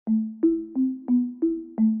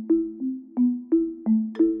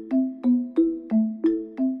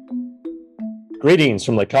Greetings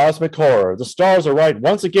from the cosmic horror. The stars are right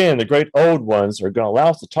once again. The great old ones are going to allow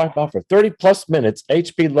us to talk about for 30 plus minutes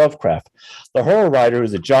H.P. Lovecraft, the horror writer who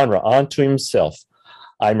is a genre unto himself.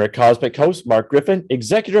 I'm your cosmic host, Mark Griffin,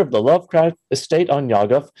 executor of the Lovecraft Estate on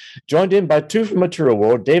Yawgmoth, joined in by two from Material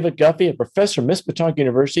World, David Guffey, a professor at Mispatawk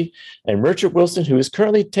University, and Richard Wilson, who is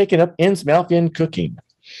currently taking up Innsmouthian cooking.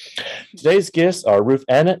 Today's guests are Ruth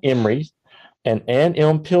Anna Emery and Ann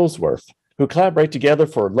Ilm Pillsworth, who collaborate together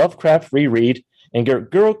for Lovecraft Reread and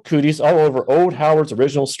get girl cooties all over Old Howard's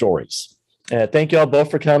original stories. Thank you all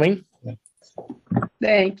both for coming.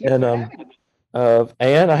 Thank you. And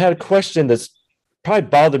Ann, I had a question that's probably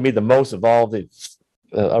bothered me the most of all.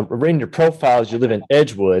 Reading your profiles, you live in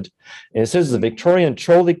Edgewood, and it says it's a Victorian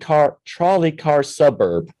trolley car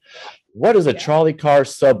suburb. What is a trolley car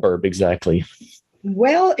suburb exactly?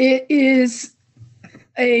 Well, it is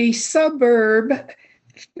a suburb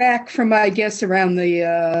back from, I guess, around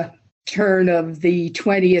the turn of the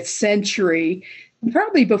 20th century,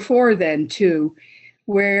 probably before then too,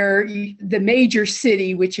 where the major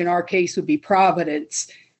city, which in our case would be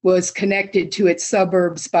Providence, was connected to its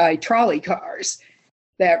suburbs by trolley cars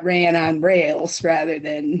that ran on rails rather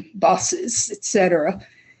than buses, etc.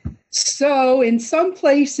 So in some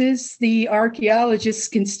places, the archaeologists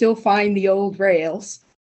can still find the old rails.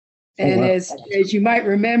 And as you might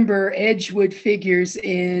remember, Edgewood figures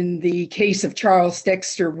in the case of Charles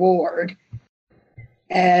Dexter Ward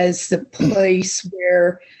as the place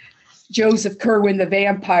where Joseph Kerwin the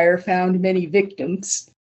vampire found many victims.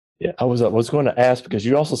 Yeah, I was going to ask because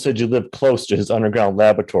you also said you lived close to his underground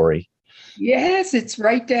laboratory. Yes, it's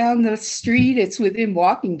right down the street. It's within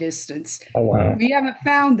walking distance. Oh, wow. We haven't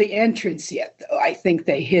found the entrance yet, though. I think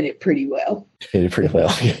they hid it pretty well.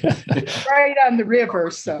 Right on the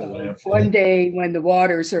river. So one day when the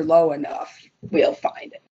waters are low enough, we'll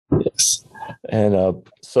find it. Yes. And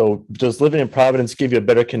so does living in Providence give you a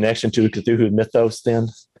better connection to Cthulhu mythos then?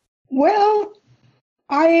 Well,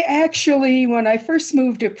 I actually, when I first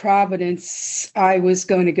moved to Providence, I was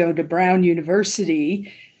going to go to Brown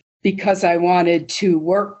University because I wanted to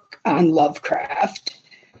work on Lovecraft.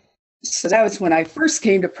 So that was when I first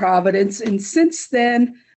came to Providence. And since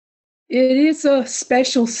then, it is a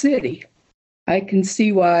special city. I can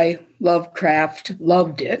see why Lovecraft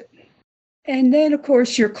loved it. And then, of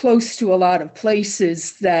course, you're close to a lot of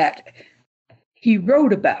places that he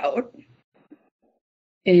wrote about,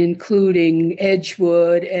 including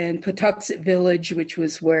Edgewood and Patuxet Village, which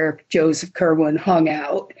was where Joseph Kerwin hung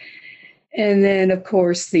out. And then, of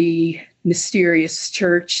course, the mysterious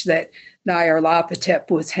church that Nyarlathotep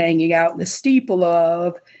was hanging out in the steeple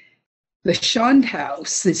of. The Shund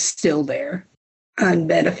House is still there on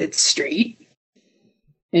Benefit Street.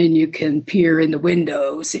 And you can peer in the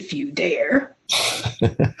windows if you dare.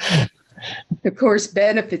 Of course,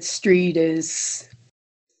 Benefit Street has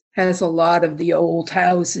a lot of the old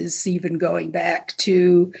houses, even going back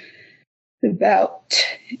to about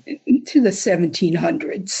to the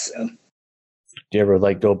 1700s. So. Do you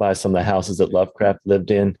ever go by some of the houses that Lovecraft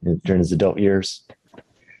lived in during his adult years?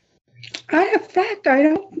 In fact,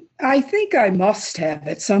 I think I must have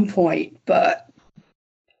at some point, but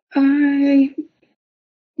there's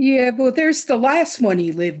the last one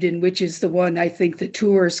he lived in, which is the one I think the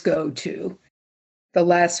tours go to. The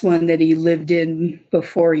last one that he lived in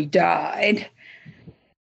before he died.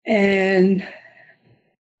 And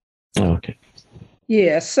okay.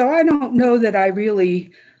 Yeah, so I don't know that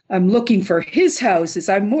I'm looking for his houses.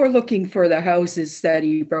 I'm more looking for the houses that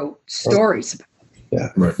he wrote stories about. Yeah,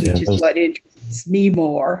 right. Which is what interests me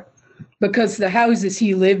more, because the houses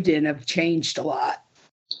he lived in have changed a lot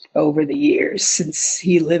over the years since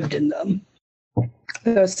he lived in them.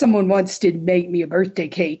 Someone once did make me a birthday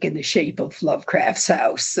cake in the shape of Lovecraft's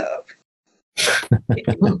house. So.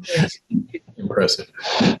 Impressive.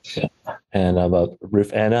 Yeah. And about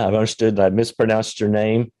Ruth Anna, I've understood that I mispronounced your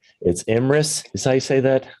name. It's Emrys. Is that how you say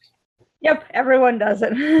that? Yep, everyone does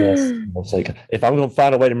it. Yes. It's if I'm going to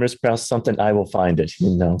find a way to mispronounce something, I will find it.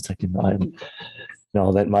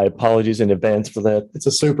 That my apologies in advance for that. It's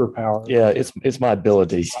a superpower. Yeah, it's my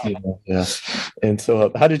ability. Yeah. And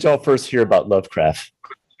so, how did y'all first hear about Lovecraft?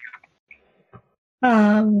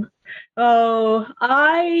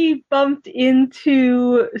 I bumped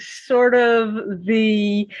into sort of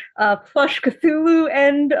the plush Cthulhu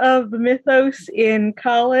end of the mythos in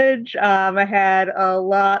college. I had a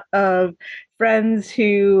lot of friends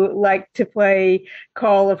who like to play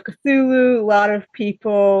Call of Cthulhu, a lot of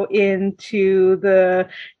people into the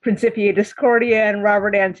Principia Discordia and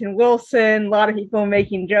Robert Anton Wilson, a lot of people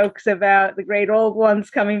making jokes about the great old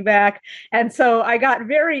ones coming back. And so I got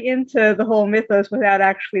very into the whole mythos without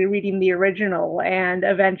actually reading the original. And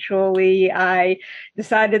eventually I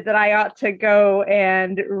decided that I ought to go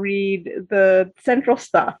and read the central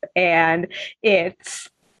stuff. And it's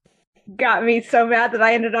got me so mad that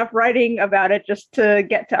I ended up writing about it just to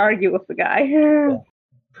get to argue with the guy. And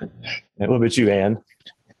what about you, Anne?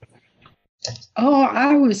 Oh,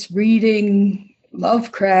 I was reading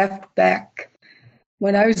Lovecraft back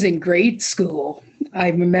when I was in grade school. I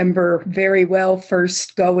remember very well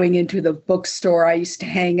first going into the bookstore I used to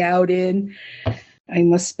hang out in. I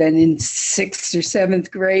must have been in 6th or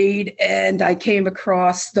 7th grade, and I came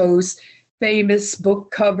across those famous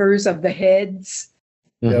book covers of the heads,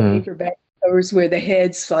 paperback covers where the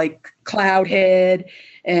head's like Cloud Head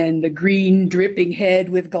and the green dripping head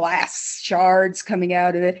with glass shards coming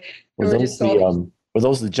out of it. Were those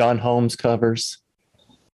the John Holmes covers?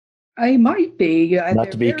 I might be.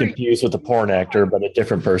 Not to be confused with the porn actor, but a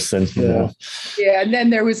different person. Yeah, and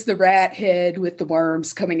then there was the rat head with the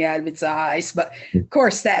worms coming out of its eyes. But of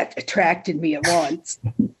course, that attracted me at once.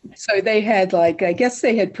 So they had I guess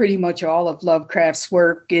they had pretty much all of Lovecraft's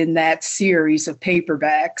work in that series of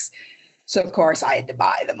paperbacks. So of course I had to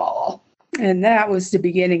buy them all. And that was the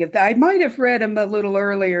beginning of that. I might have read them a little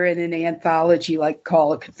earlier in an anthology like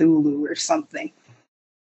Call of Cthulhu or something.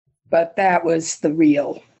 But that was the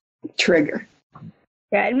real trigger.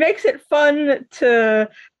 Yeah, it makes it fun to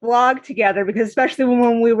blog together because especially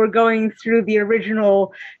when we were going through the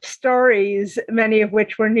original stories, many of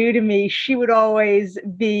which were new to me, she would always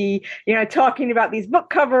be, talking about these book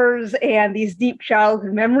covers and these deep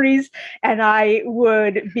childhood memories. And I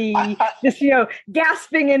would be just,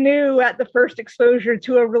 gasping anew at the first exposure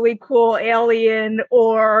to a really cool alien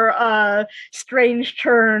or a strange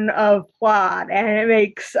turn of plot. And it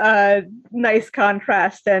makes a nice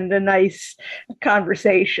contrast and a nice conversation.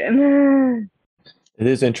 It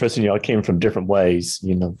is interesting, it came from different ways.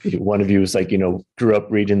 One of you was grew up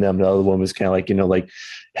reading them. The other one was kind of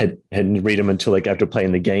hadn't read them until after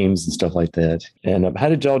playing the games and stuff like that. And how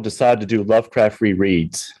did y'all decide to do Lovecraft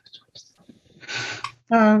rereads?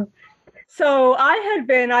 So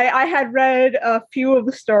I had read a few of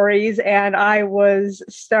the stories and I was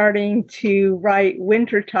starting to write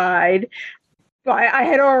Wintertide. I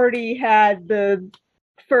had already had the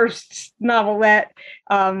first novelette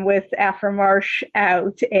with Afra Marsh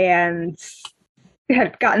out and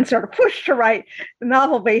had gotten sort of pushed to write the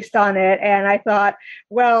novel based on it. And I thought,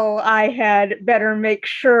 well, I had better make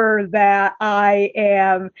sure that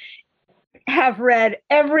I have read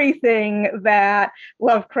everything that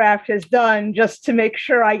Lovecraft has done just to make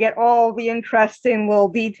sure I get all the interesting little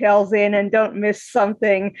details in and don't miss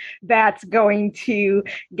something that's going to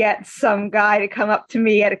get some guy to come up to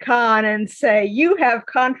me at a con and say, you have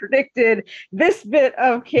contradicted this bit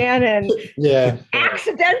of canon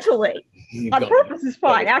accidentally. On purpose is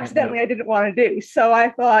fine. Accidentally, I didn't want to do. So I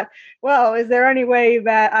thought, well, is there any way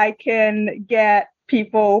that I can get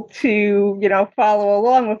people to, follow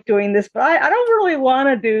along with doing this? But I don't really want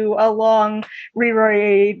to do a long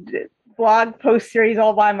reread blog post series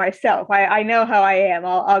all by myself. I know how I am.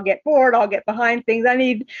 I'll get bored. I'll get behind things. I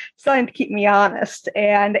need something to keep me honest.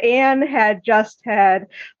 And Anne had just had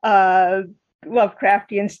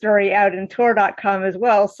Lovecraftian story out in Tor.com as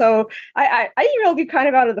well. So I emailed you kind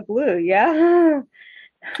of out of the blue. Yeah.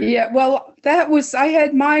 Yeah. Well,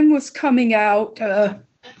 mine was coming out.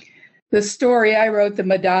 The story I wrote, The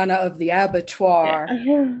Madonna of the Abattoir,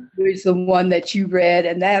 was the one that you read,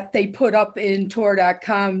 and that they put up in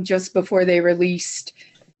Tor.com just before they released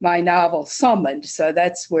my novel, Summoned. So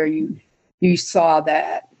that's where you saw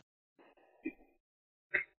that.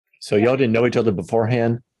 So y'all didn't know each other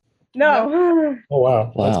beforehand? No. Oh,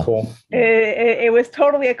 wow. That's cool. It was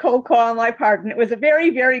totally a cold call on my part, and it was a very,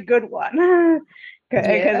 very good one.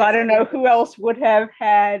 Because I don't know who else would have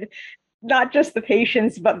had not just the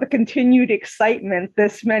patience, but the continued excitement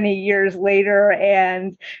this many years later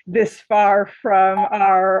and this far from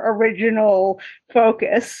our original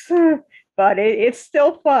focus. But it's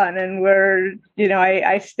still fun, and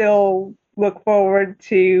I still look forward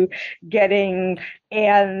to getting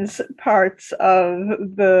Anne's parts of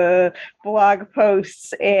the blog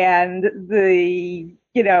posts and the,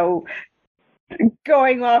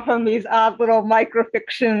 going off on these odd little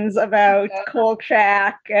microfictions about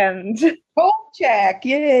Kolchak and Kolchak,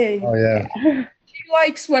 yay! Oh yeah. She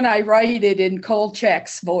likes when I write it in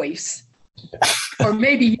Kolchak's voice, or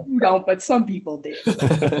maybe you don't, but some people did.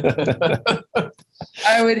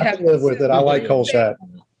 I would I have can live with it. I like Kolchak.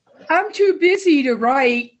 I'm too busy to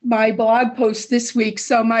write my blog post this week,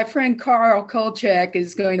 so my friend Carl Kolchak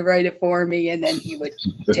is going to write it for me, and then he would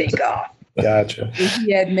take off. Gotcha.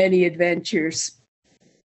 He had many adventures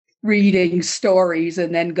reading stories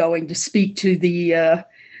and then going to speak to the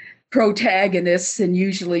protagonists, and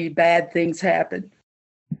usually bad things happen.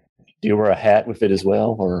 Do you wear a hat with it as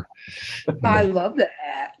well, or? I love the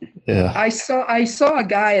hat. Yeah. I saw a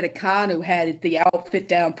guy at a con who had the outfit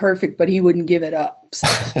down perfect, but he wouldn't give it up. So.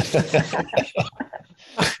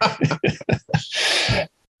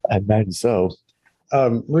 I imagine so.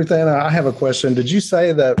 Ruth Anna, I have a question. Did you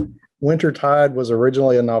say that Wintertide was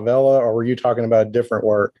originally a novella, or were you talking about a different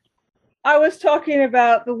work? I was talking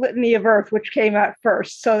about The Litany of Earth, which came out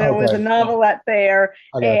first. So there was a novelette there,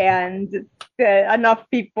 and enough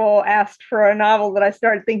people asked for a novel that I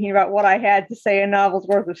started thinking about what I had to say a novel's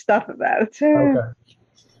worth of stuff about. Okay.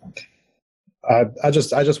 I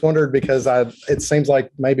just wondered because it seems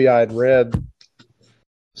like maybe I had read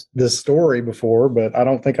this story before, but I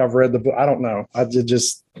don't think I've read the book. I don't know.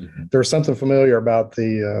 There's something familiar about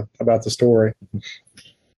the story.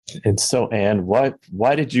 And so, Anne,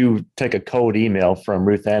 why did you take a cold email from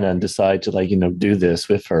Ruth Anna and decide to do this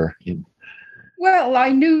with her? Well, I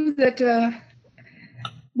knew that.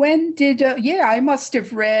 I must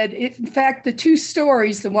have read. In fact, the two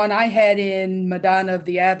stories, the one I had in Madonna of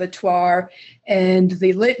the Abattoir and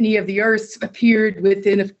the Litany of the Earth, appeared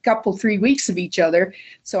within a couple, 3 weeks of each other.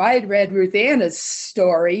 So I had read Ruth Anna's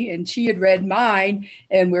story and she had read mine,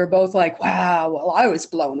 and we were both like, wow. Well, I was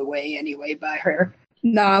blown away anyway by her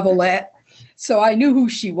novelette. So I knew who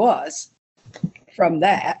she was from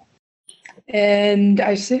that. And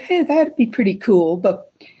I said, hey, that'd be pretty cool,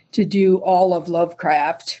 but to do all of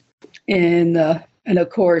Lovecraft. And of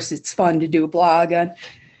course, it's fun to do a blog on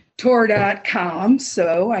Tor.com.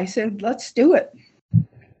 So I said, let's do it.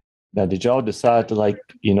 Now, did y'all decide to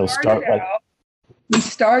start like? We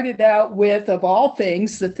started out with, of all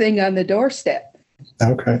things, The Thing on the Doorstep.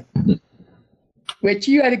 Okay. Which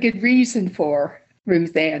you had a good reason for,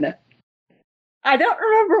 Ruth Anna. I don't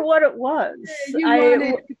remember what it was.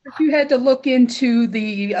 You had to look into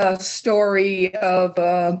the story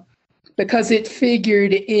of because it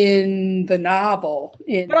figured in the novel.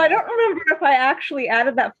 But I don't remember if I actually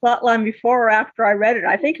added that plot line before or after I read it.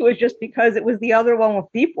 I think it was just because it was the other one with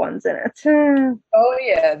deep ones in it. Oh,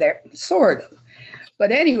 yeah, there sort of.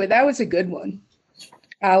 But anyway, that was a good one.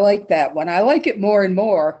 I like that one. I like it more and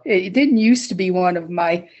more. It didn't used to be one of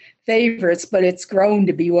my favorites, but it's grown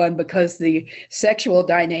to be one because the sexual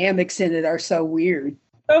dynamics in it are so weird.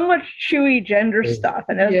 So much chewy gender stuff,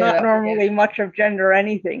 and there's not normally much of gender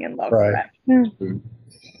anything in Lovecraft. Right.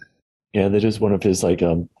 Yeah, that is one of his I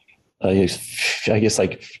guess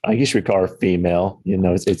you call her female.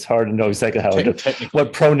 It's hard to know exactly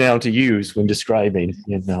what pronoun to use when describing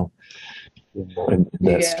in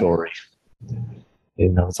that story.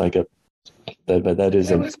 It's like but that is.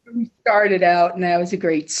 That was when we started out, and that was a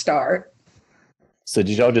great start. So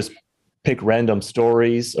did y'all just pick random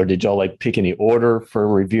stories, or did y'all pick any order for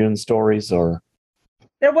reviewing stories, or?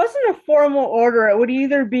 There wasn't a formal order. It would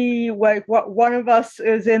either be what one of us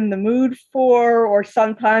is in the mood for, or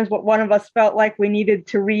sometimes what one of us felt like we needed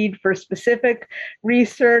to read for specific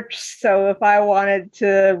research. So if I wanted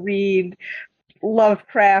to read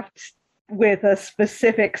Lovecraft with a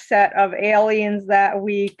specific set of aliens that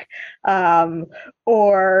week,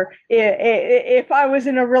 or if I was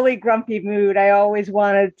in a really grumpy mood, I always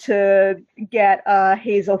wanted to get a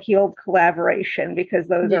Hazel Heald collaboration because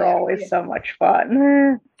those are always so much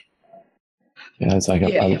fun. Yeah, it's I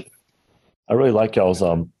really like y'all's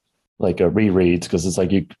rereads because it's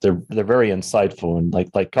they're very insightful, and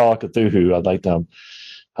like Call of Cthulhu, I like them.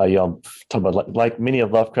 How y'all talk about like many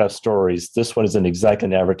of Lovecraft's stories, this one isn't exactly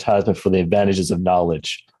an advertisement for the advantages of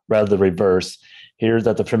knowledge, rather the reverse. Here's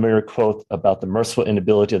that the familiar quote about the merciful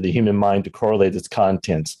inability of the human mind to correlate its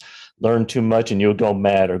contents. Learn too much and you'll go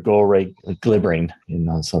mad or go away glibbering. And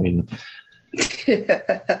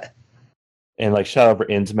like shout out for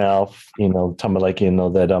Innsmouth, talking about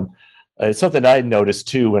that it's something I noticed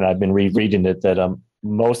too when I've been rereading it, that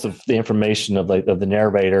most of the information of the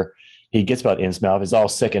narrator he gets about Innsmouth is all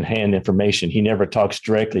secondhand information. He never talks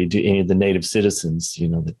directly to any of the native citizens,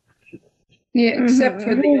 Yeah, except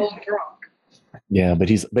for the old drunk. Yeah, but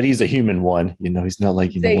he's a human one. He's not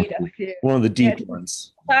like one of the deep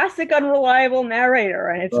ones. Classic unreliable narrator,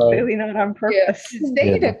 and it's really not on purpose. Yeah,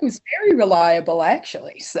 Zeta was very reliable,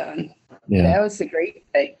 actually, son. Yeah, that was the great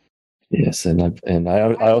thing. Yes, and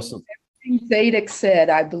I also. Zadok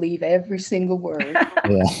said, I believe every single word.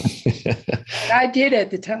 Yeah. I did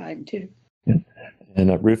at the time too. Yeah.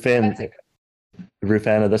 And Ruth Ann, Ruth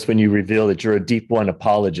Anna, that's when you reveal that you're a Deep One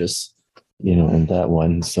apologist, in that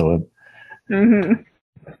one. So, Mm-hmm.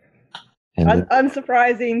 and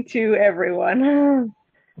Unsurprising to everyone.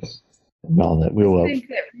 all that we will. I think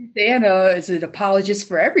that Ruth Anna is an apologist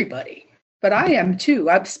for everybody, but I am too,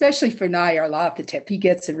 especially for Nyarlathotep. He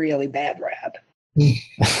gets a really bad rap.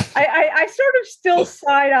 I sort of still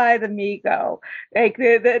side-eye the Migo. Like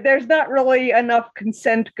there's not really enough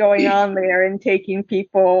consent going on there in taking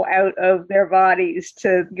people out of their bodies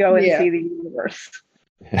to go and see the universe.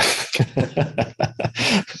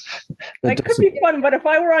 It could be fun, but if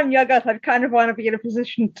I were on Yuggoth, I'd kind of want to be in a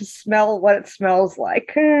position to smell what it smells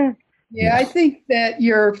like. Yeah, I think that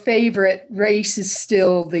your favorite race is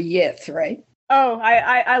still the Yith, right? Oh,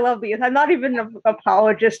 I love the Yith. I'm not even an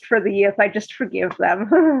apologist for the Yith. I just forgive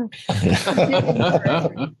them.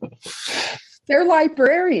 They're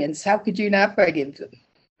librarians. How could you not forgive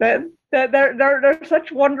them? They're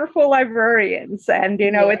such wonderful librarians, and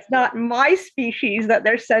it's not my species that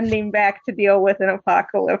they're sending back to deal with an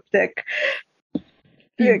apocalyptic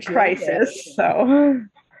crisis. So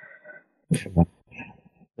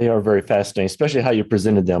they are very fascinating, especially how you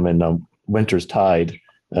presented them in Winter's Tide,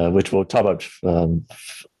 which we'll talk about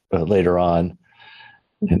later on.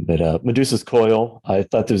 But Medusa's Coil, I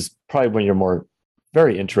thought this was probably one of your more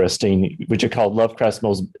very interesting, which you called Lovecraft's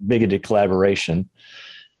most bigoted collaboration.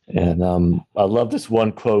 And I love this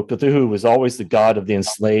one quote: Cthulhu was always the god of the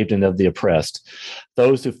enslaved and of the oppressed,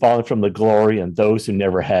 those who fallen from the glory and those who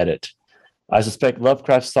never had it. I suspect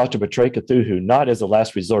Lovecraft sought to portray Cthulhu not as the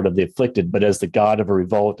last resort of the afflicted, but as the god of a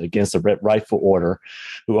revolt against a rightful order,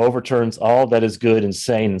 who overturns all that is good and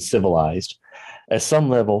sane and civilized. At some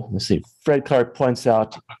level, Fred Clark points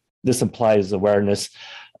out this implies awareness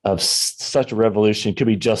of such a revolution could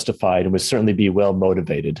be justified and would certainly be well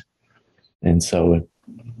motivated. And so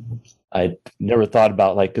I never thought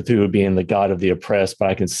about like Cthulhu being the god of the oppressed, but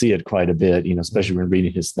I can see it quite a bit, especially when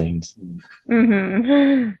reading his things.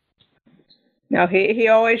 Mm-hmm. No, he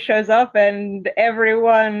always shows up, and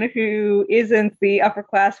everyone who isn't the upper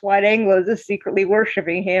class white Anglos is secretly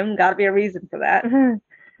worshiping him. Got to be a reason for that.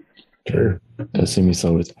 Sure, does seem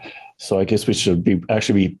so. So I guess we should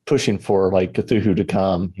be pushing for like Cthulhu to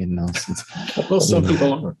come. Since, well, some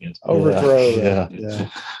people are. Yes. Overthrow. Yeah.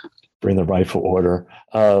 Bring the rightful order.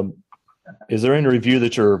 Is there any review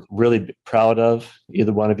that you're really proud of?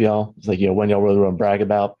 Either one of y'all? It's like one y'all really want to brag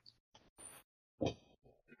about.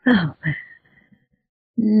 Oh.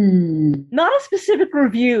 Not a specific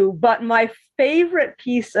review, but my favorite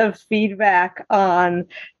piece of feedback on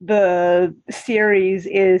the series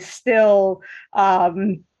is still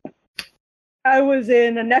I was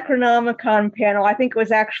in a Necronomicon panel. I think it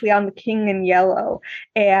was actually on The King in Yellow,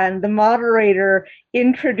 and the moderator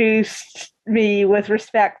introduced me with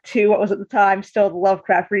respect to what was at the time still the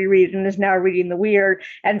Lovecraft reread and is now reading the Weird,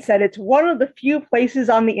 and said it's one of the few places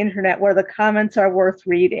on the internet where the comments are worth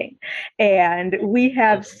reading. And we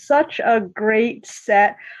have such a great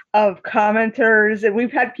set of commenters, and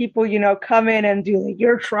we've had people, come in and do like,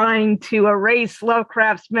 you're trying to erase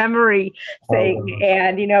Lovecraft's memory thing.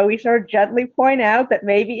 And, we sort of gently point out that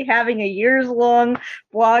maybe having a years-long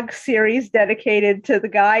blog series dedicated to the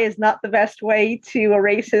guy is not the best way to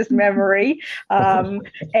erase his memory. And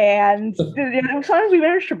sometimes we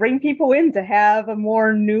manage to bring people in to have a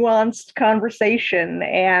more nuanced conversation,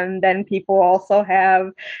 and then people also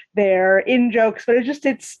have their in-jokes, but it's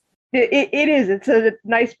a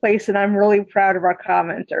nice place, and I'm really proud of our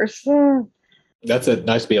commenters. That's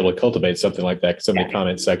nice to be able to cultivate something like that, because so many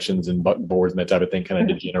comment sections and button boards and that type of thing kind of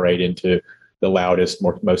degenerate into the loudest,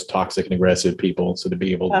 most toxic and aggressive people. So to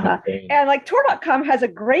be able to and like Tor.com has a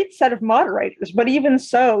great set of moderators, but even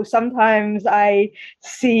so, sometimes I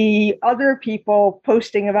see other people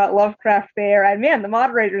posting about Lovecraft there, and man, the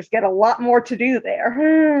moderators get a lot more to do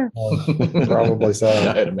there. Probably so.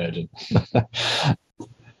 I'd imagine.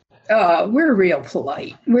 We're real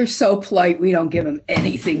polite. We're so polite, we don't give them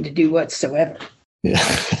anything to do whatsoever. Yeah.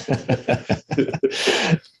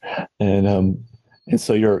 And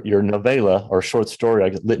so your novella or short story,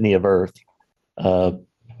 like Litany of Earth,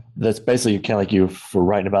 that's basically kind of like you for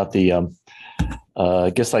writing about the, I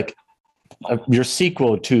guess like your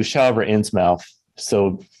sequel to Shadow Over Innsmouth.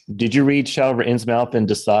 So did you read Shadow Over Innsmouth and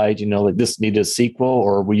decide, like this needed a sequel,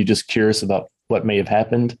 or were you just curious about what may have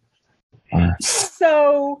happened?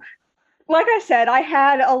 So, like I said, I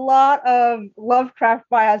had a lot of Lovecraft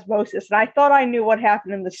by osmosis, and I thought I knew what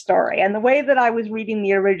happened in the story. And the way that I was reading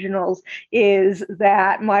the originals is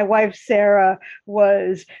that my wife, Sarah,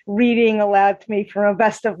 was reading aloud to me from a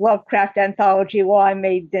Best of Lovecraft anthology while I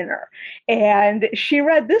made dinner. And she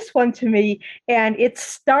read this one to me, and it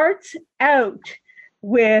starts out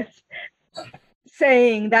with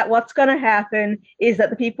saying that what's going to happen is that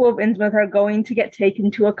the people of Innsmouth are going to get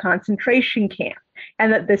taken to a concentration camp,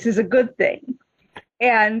 and that this is a good thing.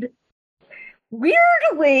 And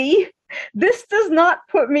weirdly, this does not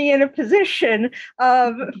put me in a position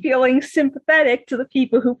of feeling sympathetic to the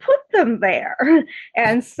people who put them there.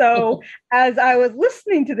 And so as I was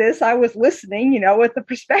listening to this, I was listening, with the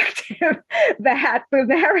perspective that the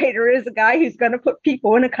narrator is a guy who's going to put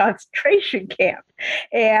people in a concentration camp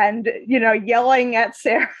and, yelling at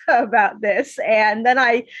Sarah about this. And then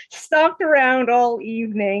I stomped around all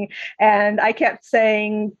evening and I kept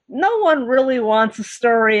saying, no one really wants a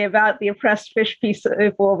story about the oppressed fish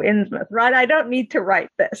people of Innsmouth, right? I don't need to write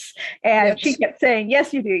this. And she kept saying,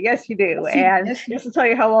 yes, you do. Yes, you do. And just to tell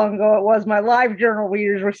you how long ago it was, my live journal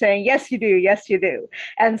readers were saying, yes, you do. Yes, you do.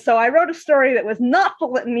 And so I wrote a story that was not the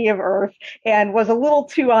Litany of Earth and was a little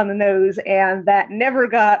too on the nose, and that never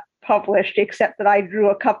got published, except that I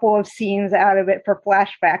drew a couple of scenes out of it for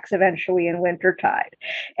flashbacks eventually in Wintertide.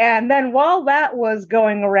 And then while that was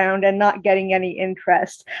going around and not getting any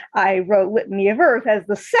interest, I wrote Litany of Earth as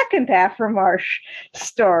the second Aframarsh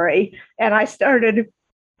story, and I started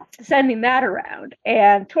sending that around.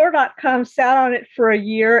 And Tor.com sat on it for a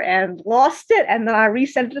year and lost it, and then I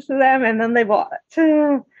resent it to them, and then they bought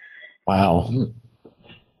it. Wow.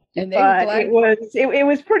 And it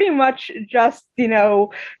was pretty much just,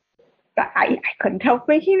 I couldn't help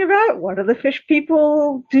thinking about what do the fish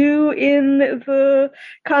people do in the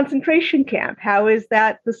concentration camp? How is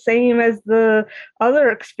that the same as the other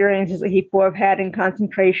experiences that people have had in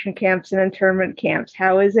concentration camps and internment camps?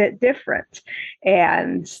 How is it different?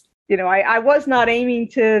 And, I was not aiming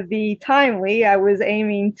to be timely. I was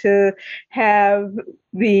aiming to have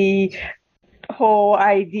the whole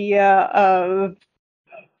idea of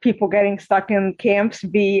people getting stuck in camps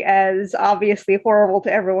be as obviously horrible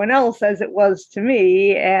to everyone else as it was to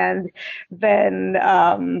me. And then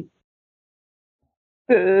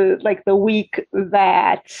the week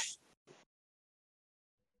that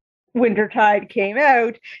Wintertide came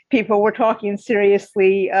out, people were talking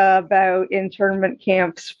seriously about internment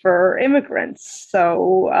camps for immigrants.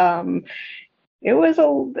 So it was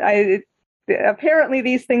apparently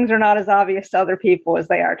these things are not as obvious to other people as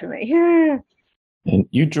they are to me. And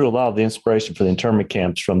you drew a lot of the inspiration for the internment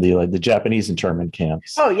camps from the Japanese internment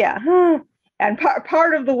camps. Oh, yeah. And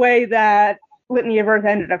part of the way that Litany of Earth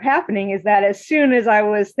ended up happening is that as soon as I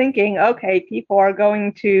was thinking, okay, people are going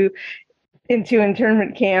into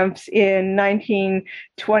internment camps in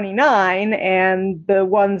 1929, and the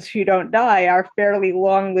ones who don't die are fairly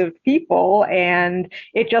long-lived people, and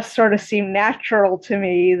it just sort of seemed natural to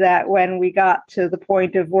me that when we got to the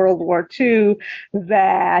point of World War II,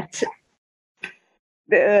 that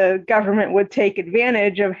the government would take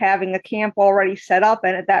advantage of having a camp already set up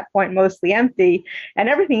and at that point mostly empty, and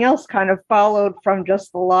everything else kind of followed from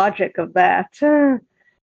just the logic of that.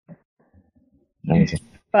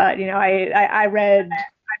 But, I read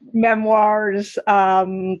memoirs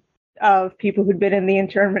of people who'd been in the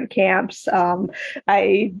internment camps.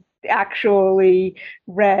 I actually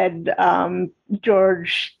read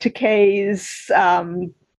George Takei's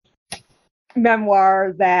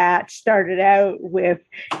memoir that started out with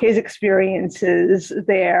his experiences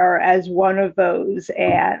there as one of those,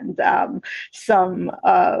 and some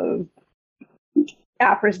of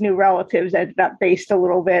Afra's new relatives ended up based a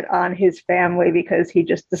little bit on his family because he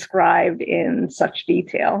just described in such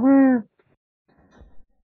detail.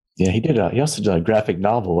 Yeah, he also did a graphic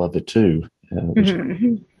novel of it too.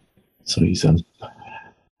 So he's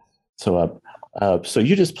so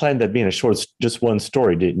you just planned that being just one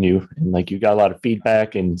story, didn't you? And you got a lot of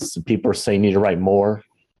feedback, and some people are saying you need to write more.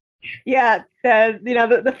 Yeah,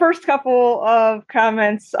 the first couple of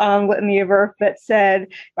comments on Litany of Earth that said,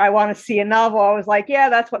 I want to see a novel, I was like, yeah,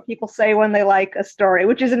 that's what people say when they like a story,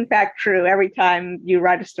 which is in fact true. Every time you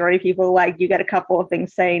write a story people like, you get a couple of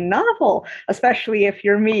things saying novel, especially if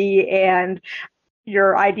you're me and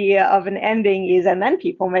your idea of an ending is, and then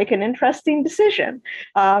people make an interesting decision.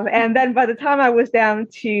 And then by the time I was down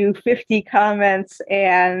to 50 comments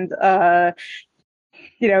and,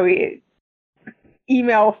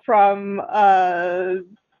 email from an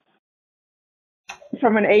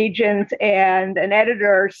agent and an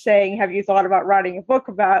editor saying, have you thought about writing a book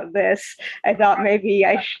about this? I thought maybe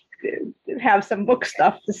I should have some book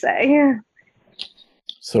stuff to say.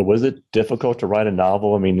 So was it difficult to write a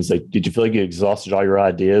novel? I mean, did you feel like you exhausted all your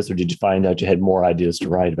ideas, or did you find out you had more ideas to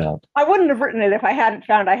write about? I wouldn't have written it if I hadn't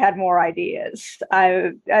found I had more ideas.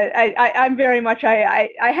 I'm very much, I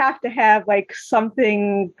have to have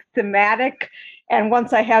something thematic. And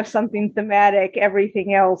once I have something thematic,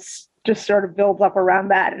 everything else just sort of builds up around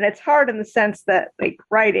that. And it's hard in the sense that, like,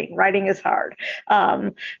 writing is hard.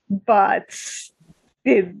 But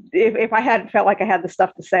if I hadn't felt like I had the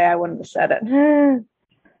stuff to say, I wouldn't have said it.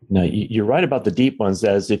 No, you're right about the deep ones,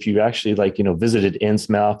 as if you actually, like, visited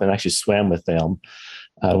Innsmouth and actually swam with them.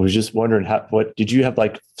 I was just wondering, what did you have,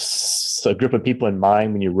 like, a group of people in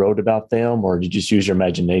mind when you wrote about them, or did you just use your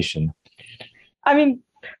imagination? I mean,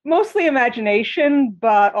 mostly imagination,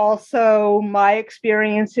 but also my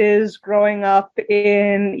experiences growing up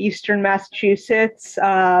in Eastern Massachusetts.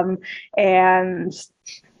 And,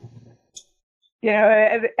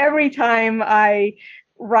 every time I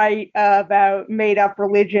write about made up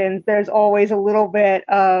religions, there's always a little bit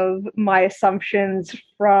of my assumptions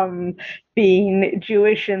from being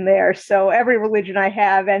Jewish in there. So every religion I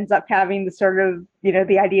have ends up having the sort of,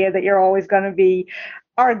 the idea that you're always going to be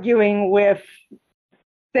arguing with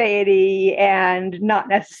deity and not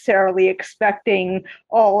necessarily expecting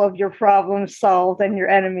all of your problems solved and your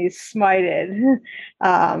enemies smited.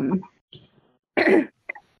 A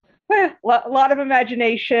lot of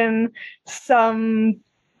imagination, some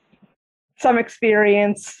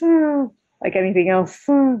experience, like anything else.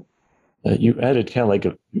 You added kind of like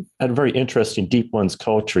a very interesting deep ones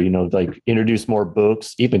culture, like introduce more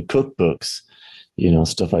books, even cookbooks,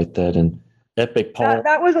 stuff like that. And epic poem.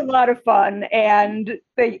 That was a lot of fun. And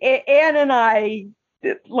Anne and I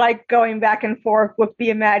like going back and forth with the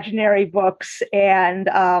imaginary books. And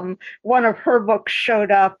one of her books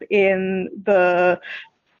showed up in the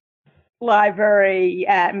library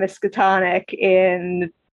at Miskatonic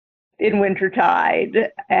in Wintertide.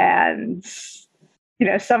 And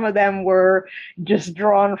some of them were just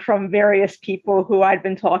drawn from various people who I'd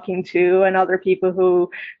been talking to and other people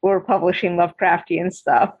who were publishing Lovecraftian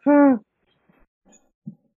stuff.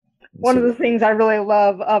 One of the things I really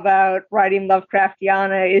love about writing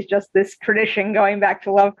Lovecraftiana is just this tradition going back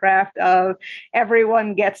to Lovecraft of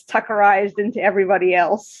everyone gets Tuckerized into everybody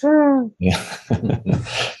else. Yeah.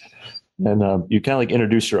 And you kind of like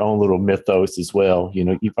introduce your own little mythos as well,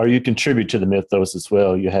 or you contribute to the mythos as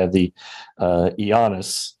well. You have the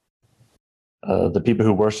Eonis, the people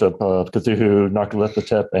who worship Cthulhu,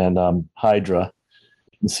 Nyarlathotep, and Hydra.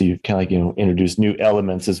 And so you kind of like, introduce new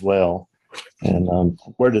elements as well. And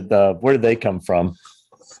where did they come from?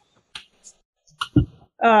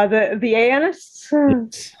 The Eonists.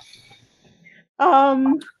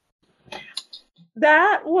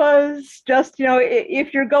 That was just,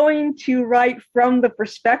 if you're going to write from the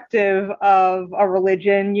perspective of a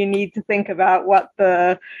religion, you need to think about what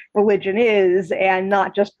the religion is and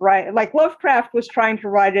not just write. Like Lovecraft was trying to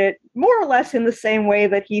write it more or less in the same way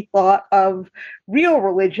that he thought of real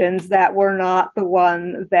religions that were not the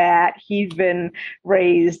one that he'd been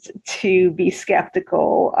raised to be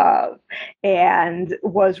skeptical of, and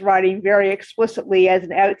was writing very explicitly as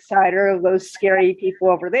an outsider of those scary people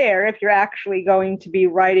over there. If you're actually going to be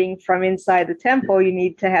writing from inside the temple, you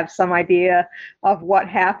need to have some idea of what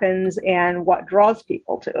happens and what draws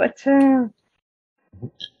people to it.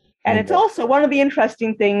 And it's also one of the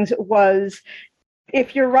interesting things was,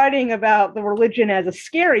 if you're writing about the religion as a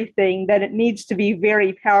scary thing, then it needs to be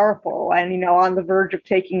very powerful and, on the verge of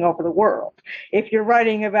taking over the world. If you're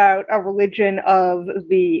writing about a religion of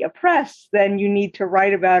the oppressed, then you need to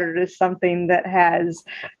write about it as something that has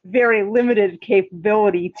very limited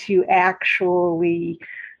capability to actually,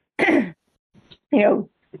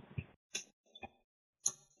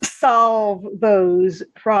 solve those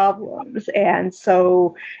problems. And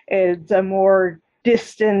so it's a more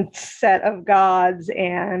distant set of gods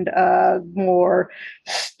and a more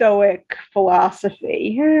stoic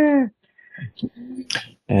philosophy.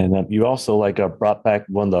 And you also brought back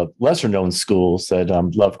one of the lesser known schools that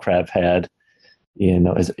Lovecraft had.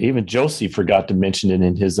 As even Josie forgot to mention it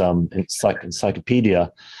in his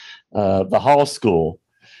encyclopedia, the Hall School.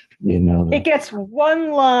 It gets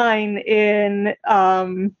one line in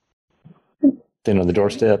Thing on the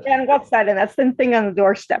Doorstep. And what's that in? That's the Thing on the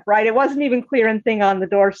Doorstep, right? It wasn't even clear in Thing on the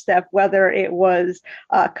Doorstep whether it was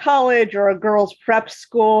a college or a girls' prep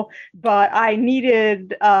school, but I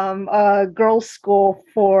needed a girls' school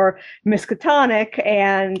for Miskatonic,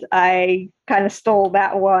 and I kind of stole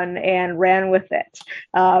that one and ran with it.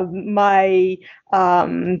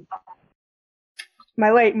 My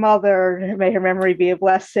late mother, may her memory be a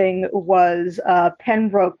blessing, was a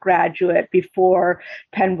Pembroke graduate before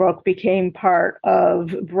Pembroke became part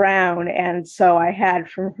of Brown. And so I had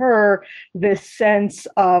from her this sense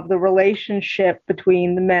of the relationship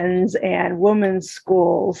between the men's and women's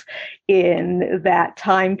schools in that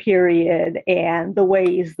time period, and the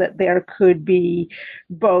ways that there could be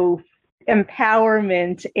both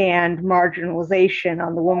empowerment and marginalization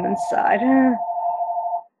on the woman's side.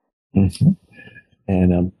 Mhm.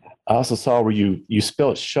 And I also saw where you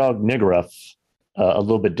spelled Shub Niggurath a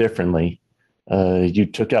little bit differently. You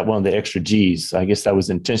took out one of the extra G's. I guess that was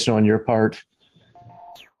intentional on your part.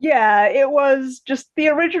 Yeah, it was just the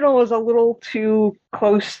original was a little too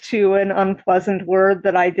close to an unpleasant word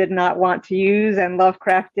that I did not want to use, and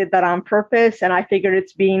Lovecraft did that on purpose. And I figured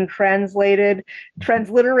it's being transliterated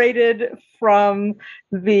from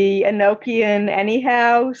the Enochian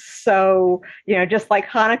anyhow. So, just like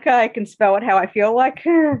Hanukkah, I can spell it how I feel like.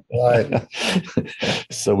 Right.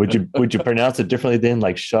 So would you pronounce it differently then,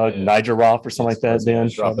 like Shug Nigeroff or something like that then?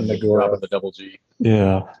 Dropping Nagura. the double G.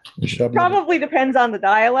 Yeah. Probably depends on the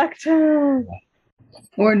dialect.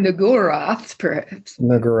 Or Nagurath, perhaps.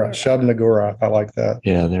 Nagura. Shub Nagura. I like that.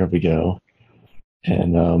 Yeah, there we go.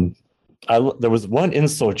 And there was one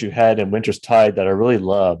insult you had in Winter's Tide that I really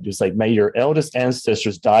loved. It was like, may your eldest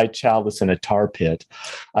ancestors die childless in a tar pit.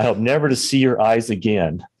 I hope never to see your eyes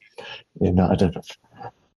again.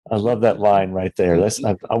 I love that line right there.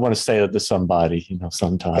 I want to say that to somebody,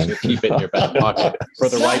 sometime. Keep it in your back pocket for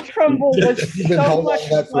the right. Trumbull was You've been so holding much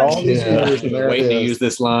that for all fun. these years, and there it Waiting to is. use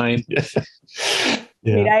this line.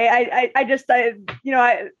 Yeah.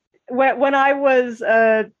 When I was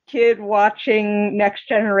a kid watching Next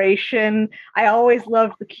Generation, I always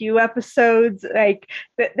loved the Q episodes. Like,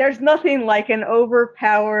 there's nothing like an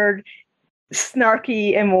overpowered,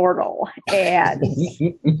 snarky immortal. And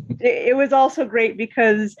it was also great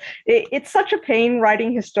because it's such a pain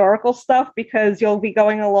writing historical stuff, because you'll be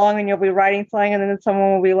going along and you'll be writing something, and then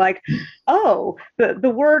someone will be like, oh, the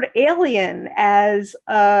word alien as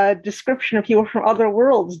a description of people from other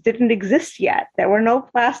worlds didn't exist yet. There were no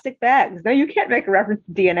plastic bags. No, you can't make a reference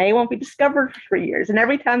to DNA. It won't be discovered for 3 years. And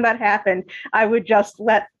every time that happened, I would just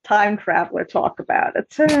let Time Traveler talk about it.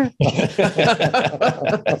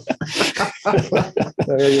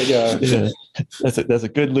 There you go. Yeah. That's a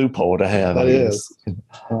good loophole to have. That I guess. is.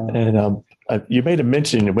 And you made a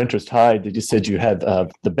mention in Winter's Tide that you said you had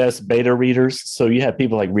the best beta readers. So you had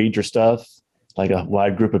people like read your stuff, like a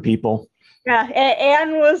wide group of people. Yeah,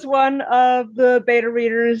 Anne was one of the beta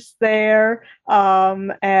readers there,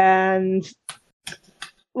 and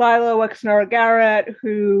Lila Wexner Garrett,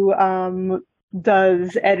 who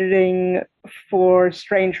does editing for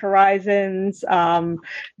Strange Horizons,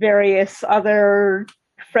 various other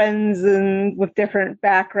friends and with different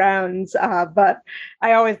backgrounds, but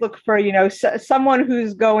I always look for someone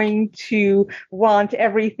who's going to want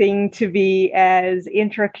everything to be as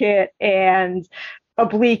intricate and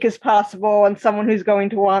oblique as possible, and someone who's going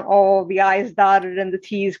to want all the I's dotted and the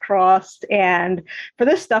T's crossed. And for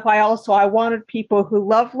this stuff, I wanted people who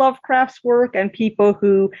love Lovecraft's work, and people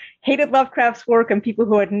who hated Lovecraft's work, and people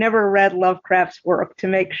who had never read Lovecraft's work, to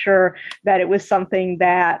make sure that it was something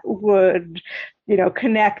that would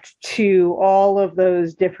connect to all of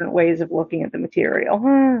those different ways of looking at the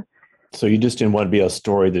material. So you just didn't want to be a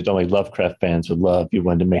story that only Lovecraft fans would love. You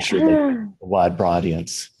wanted to make sure that a wide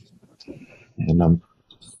audience.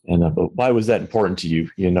 But why was that important to you?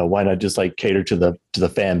 Why not just like cater to the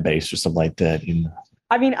fan base or something like that?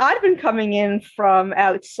 I mean, I'd been coming in from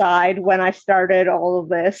outside when I started all of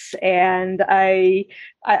this, and I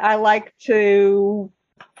like to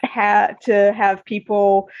have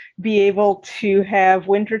people be able to have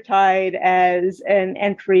Wintertide as an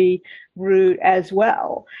entry route as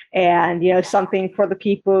well, and something for the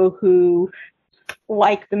people who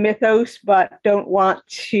like the mythos but don't want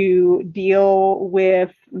to deal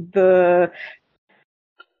with the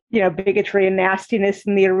bigotry and nastiness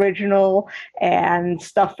in the original, and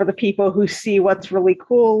stuff for the people who see what's really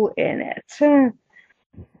cool in it.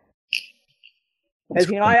 As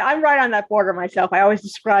I'm right on that border myself. I always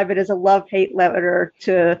describe it as a love-hate letter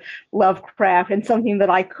to Lovecraft, and something that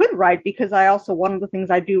I could write, because one of the things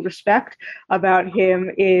I do respect about him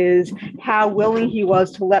is how willing he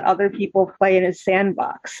was to let other people play in his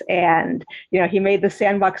sandbox. And, he made the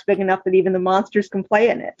sandbox big enough that even the monsters can play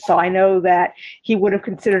in it. So I know that he would have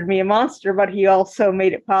considered me a monster, but he also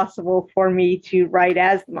made it possible for me to write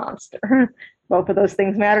as the monster. Both of those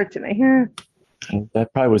things matter to me.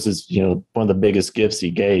 That probably was his, one of the biggest gifts he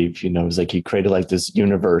gave. It was like he created like this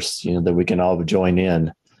universe, that we can all join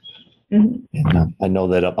in. Mm-hmm. And I know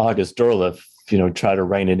that August Derleth, tried to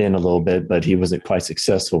rein it in a little bit, but he wasn't quite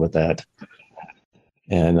successful with that.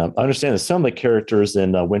 And I understand that some of the characters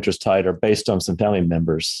in Winter's Tide are based on some family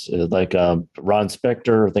members, like Ron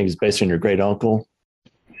Spector. I think he's based on your great uncle.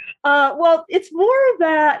 Well, it's more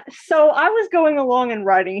that. So I was going along and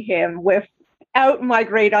writing him without my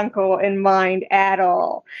great uncle in mind at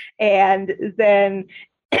all. And then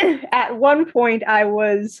at one point I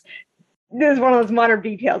was this is one of those minor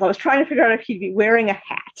details. I was trying to figure out if he'd be wearing a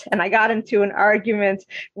hat, and I got into an argument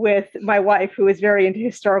with my wife, who is very into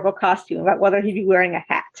historical costume, about whether he'd be wearing a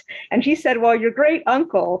hat. And she said, well, your great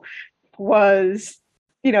uncle was,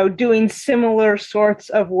 doing similar sorts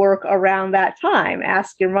of work around that time.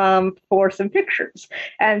 Ask your mom for some pictures.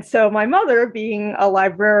 And so my mother, being a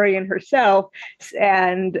librarian herself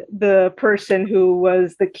and the person who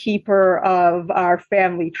was the keeper of our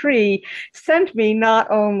family tree, sent me not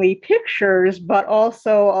only pictures, but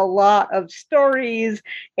also a lot of stories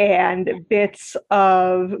and bits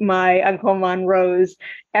of my Uncle Monroe's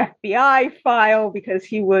FBI file, because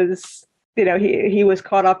he was he was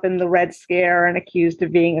caught up in the Red Scare and accused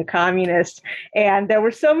of being a communist. And there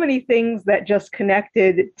were so many things that just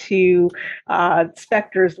connected to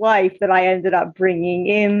Spector's life that I ended up bringing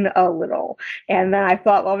in a little. And then I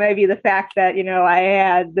thought, well, maybe the fact that, I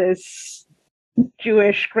had this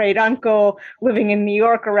Jewish great uncle living in New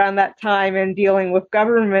York around that time and dealing with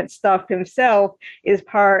government stuff himself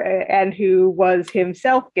and who was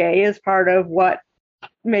himself gay, is part of what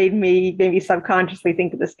made me maybe subconsciously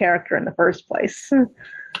think of this character in the first place.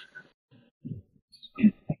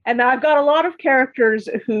 And now I've got a lot of characters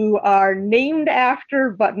who are named after,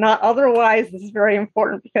 but not otherwise. This is very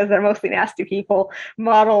important because they're mostly nasty people,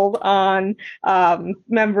 modeled on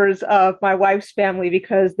members of my wife's family,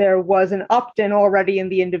 because there was an Upton already in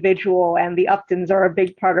the individual, and the Uptons are a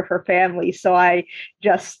big part of her family. So I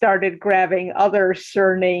just started grabbing other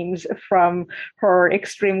surnames from her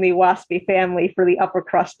extremely waspy family for the upper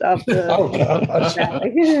crust of the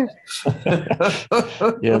family.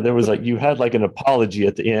 Yeah, there was you had an apology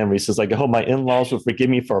at the end where he says I hope my in-laws will forgive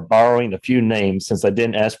me for borrowing a few names since I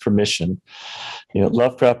didn't ask permission.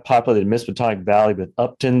 Lovecraft populated Mispatonic Valley with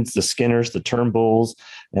Uptons, the Skinners, the Turnbulls,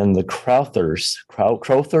 and the Crowthers.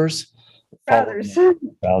 Crowthers.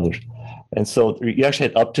 And so you actually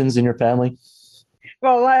had Uptons in your family?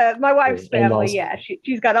 Well, my wife's family, yeah.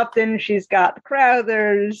 She's got Upton, she's got the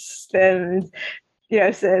Crowthers, and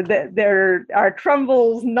so there are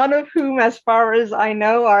Trumbles, none of whom, as far as I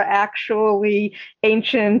know, are actually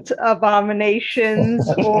ancient abominations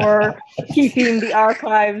or keeping the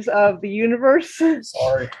archives of the universe.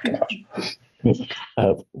 Sorry.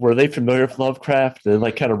 Were they familiar with Lovecraft?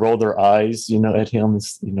 They kind of roll their eyes, at him.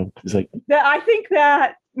 He's like. I think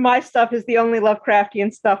that my stuff is the only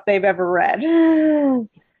Lovecraftian stuff they've ever read.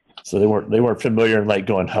 So they weren't familiar and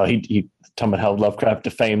going, he talking about how Lovecraft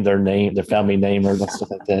defamed their name, their family name, or stuff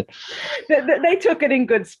like that. They took it in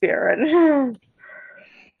good spirit.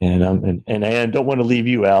 And Anne, don't want to leave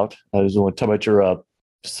you out. I just want to talk about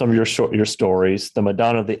some of your stories. The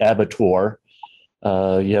Madonna of the Abattoir.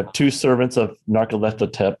 You have two servants of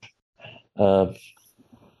Nyarlathotep,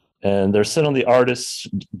 and they're sent on the artist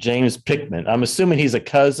James Pickman. I'm assuming he's a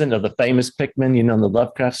cousin of the famous Pickman, in the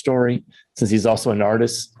Lovecraft story, since he's also an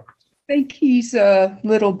artist. I think he's a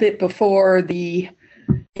little bit before the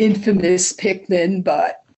infamous Pickman,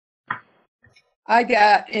 but I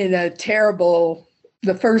got in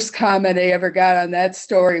the first comment I ever got on that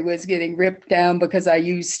story was getting ripped down because I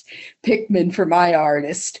used Pickman for my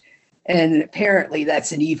artist. And apparently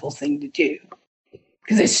that's an evil thing to do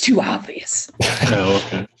because it's too obvious. Oh,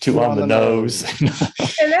 okay. Too on the nose.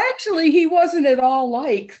 And actually, he wasn't at all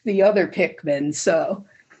like the other Pickman. So,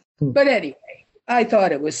 but anyway, I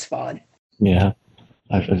thought it was fun. Yeah.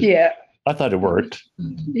 Yeah. I thought it worked.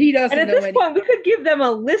 He doesn't know. And at this point, we could give them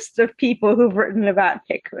a list of people who've written about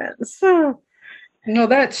Pickmans. No,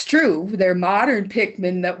 that's true. They're modern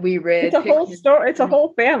Pickman that we read. It's a whole story. It's a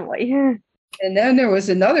whole family. And then there was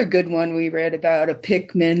another good one we read about a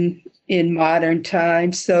Pickman in modern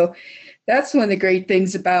times. So that's one of the great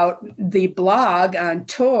things about the blog on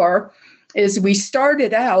Tor is we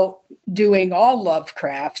started out doing all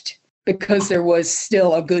Lovecraft because there was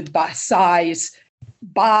still a good size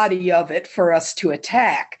body of it for us to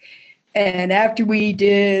attack. And after we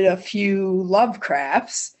did a few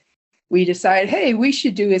Lovecrafts, we decided, hey, we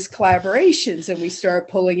should do his collaborations. And we started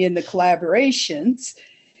pulling in the collaborations.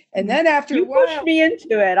 And then after you a while, pushed me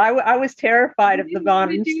into it. I was terrified of the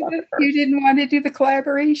modern stuff. You didn't want to do the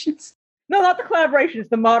collaborations? No, not the collaborations,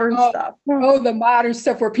 the modern stuff. Oh, the modern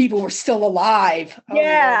stuff where people were still alive.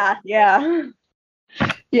 Yeah.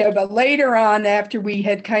 Yeah, but later on, after we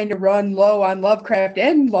had kind of run low on Lovecraft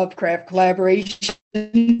and Lovecraft collaborations,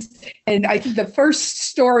 and I think the first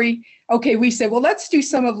story, we said, well, let's do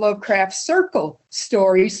some of Lovecraft's circle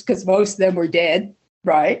stories because most of them were dead,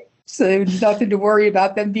 right? So there's nothing to worry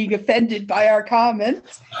about them being offended by our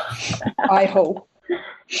comments, I hope.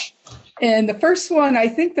 And the first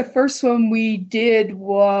one we did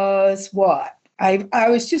was what? I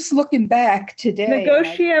was just looking back today.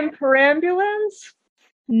 Negotium perambulans?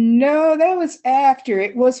 No, that was after.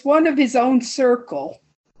 It was one of his own circle.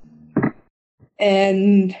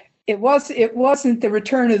 And it wasn't The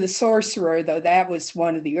Return of the Sorcerer, though. That was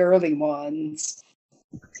one of the early ones.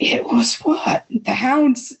 It was what? The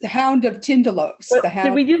Hound of Tindalos.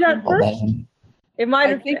 Did we do that first? It might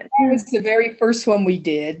I have think been. that was the very first one we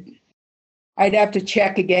did. I'd have to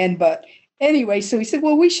check again, but anyway, so he said,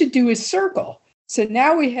 well, we should do a circle. So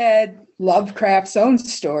now we had Lovecraft's own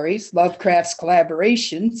stories, Lovecraft's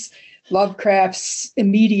collaborations, Lovecraft's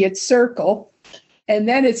immediate circle, and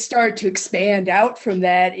then it started to expand out from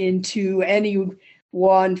that into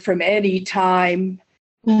anyone from any time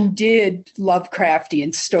who did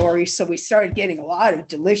Lovecraftian stories. So we started getting a lot of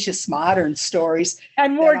delicious modern stories.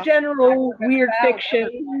 And more general weird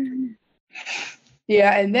fiction.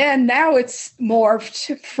 Yeah, and then now it's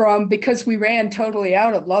morphed from, because we ran totally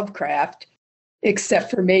out of Lovecraft,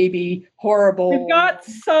 except for maybe horrible. We've got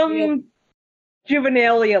some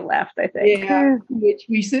juvenilia left, I think. Yeah, which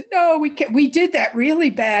we said, no, we can't. We did that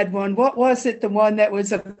really bad one. What was it? The one that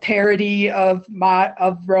was a parody of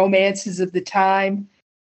romances of the time?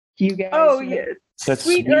 You guys? Oh, yeah.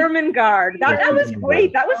 Sweet Ermengarde. That was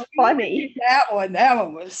great. That was funny. That one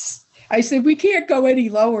was. I said, we can't go any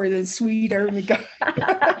lower than Sweet Ermengarde.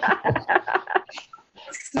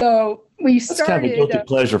 So we started. That's kind of a guilty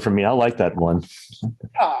pleasure for me. I like that one.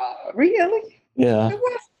 Oh, really? Yeah.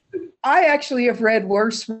 I actually have read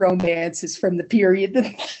worse romances from the period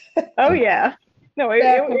than Oh, yeah. No,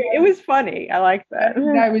 it was funny. I like that.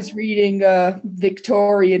 I was reading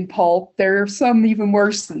Victorian pulp. There are some even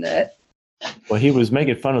worse than that. Well, he was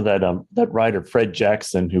making fun of that writer Fred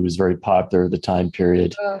Jackson, who was very popular at the time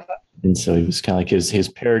period, and so he was kind of like his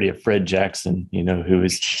parody of Fred Jackson, who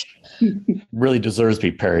is really deserves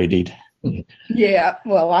to be parodied. Yeah,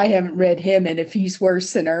 well, I haven't read him, and if he's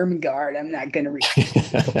worse than Ermengarde, I'm not going to read.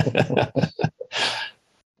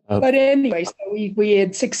 But anyway, so we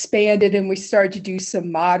had expanded, and we started to do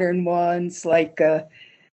some modern ones like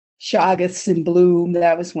Chagas and Bloom.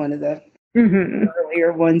 That was one of the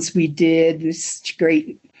earlier ones we did. It was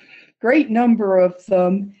great number of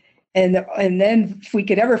them. And then if we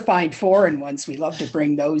could ever find foreign ones, we love to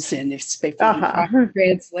bring those in.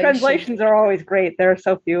 Translations are always great. There are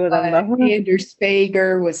so few of them. Anders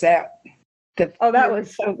Spager was that. That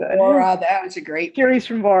was so good. Bora, that was a great. Furies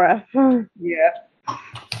from Bora. Yeah.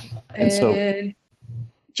 And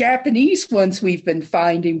Japanese ones we've been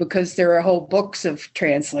finding, because there are whole books of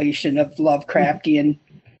translation of Lovecraftian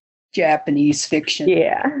Japanese fiction.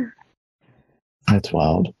 Yeah. That's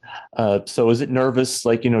wild. So is it nervous,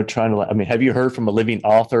 like, trying to, have you heard from a living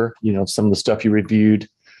author, some of the stuff you reviewed,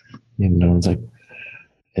 it's like,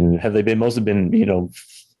 and have they mostly been,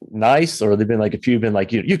 nice, or they've been like, a few been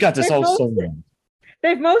like, you got this all somewhere?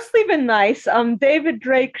 They've mostly been nice. David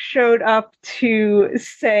Drake showed up to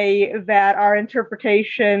say that our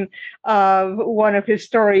interpretation of one of his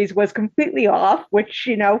stories was completely off, which,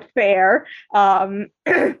 fair.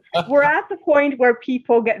 We're at the point where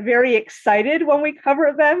people get very excited when we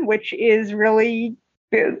cover them, which is really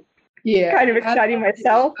kind of exciting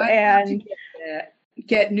myself. And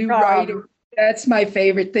get new writer. That's my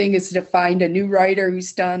favorite thing, is to find a new writer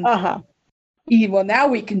who's done. Well, now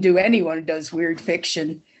we can do anyone who does weird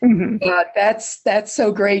fiction. But that's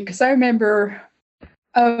so great, because I remember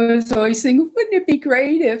I was always thinking, wouldn't it be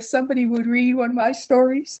great if somebody would read one of my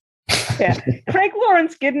stories? Yeah. Frank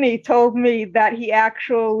Lawrence Gidney told me that he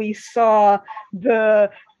actually saw the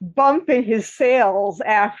bump in his sales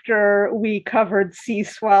after we covered Sea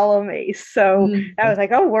Swallow Me. So I was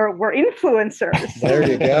like, oh, we're influencers. There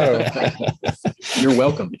you go. You're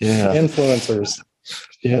welcome. Yeah. Influencers.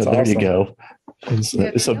 Yeah, That's there awesome. you go.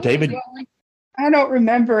 So David, I don't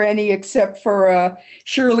remember any except for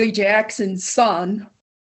Shirley Jackson's son.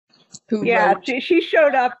 She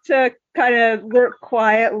showed up to kind of lurk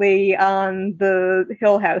quietly on the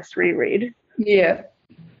Hill House reread. Yeah.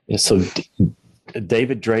 So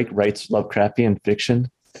David Drake writes Lovecraftian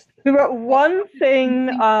fiction. We wrote one thing.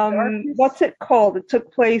 What's it called? It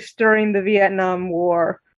took place during the Vietnam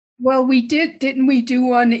War. Well, we didn't we do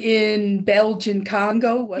one in Belgian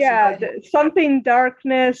Congo? Something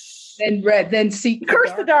darkness. Then seek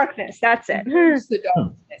Curse the darkness. That's it. Curse the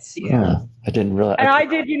darkness. Yeah. I didn't realize. And I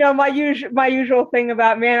did, my usual thing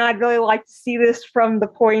about, man, I'd really like to see this from the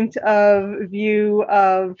point of view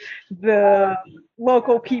of the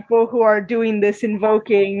local people who are doing this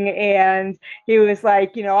invoking. And he was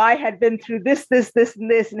like, I had been through this, and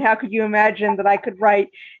this, and how could you imagine that I could write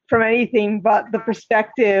from anything but the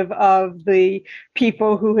perspective of the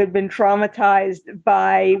people who had been traumatized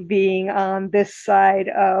by being on this side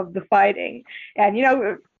of the fighting. And,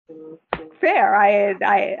 fair.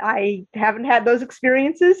 I haven't had those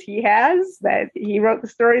experiences. He has. That he wrote the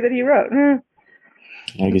story that he wrote.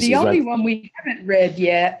 The only one we haven't read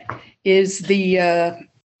yet is the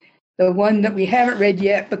one that we haven't read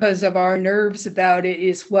yet because of our nerves about it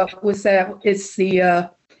is what was that? It's the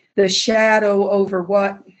shadow over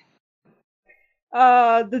what?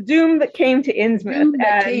 The doom that came to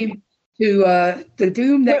Innsmouth. The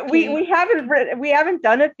doom that we haven't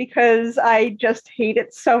done it because I just hate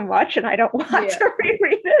it so much and I don't want to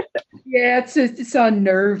reread it. Yeah, it's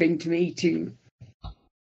unnerving to me too.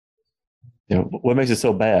 What makes it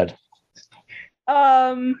so bad?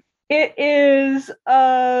 It is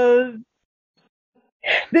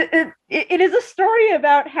it is a story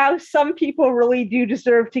about how some people really do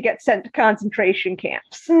deserve to get sent to concentration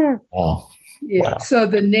camps. Oh. Yeah. Wow. So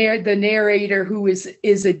the narrator, who is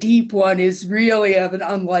a deep one, is really of an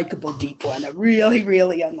unlikable deep one, a really,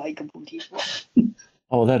 really unlikable deep one.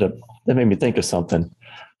 Oh, that made me think of something.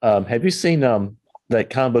 Have you seen that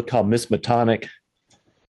comic book called Miss Matonic?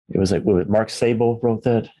 It was like Mark Sable wrote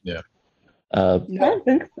that. Yeah. No.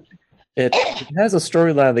 It has a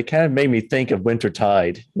storyline that kind of made me think of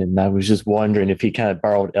Wintertide, and I was just wondering if he kind of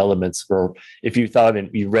borrowed elements, or if you thought and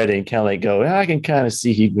you read it and kind of like go, I can kind of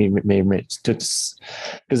see he may because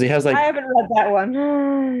he has like, I haven't read that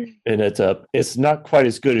one, and it's not quite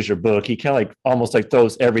as good as your book. He kind of like almost like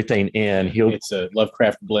throws everything in. It's a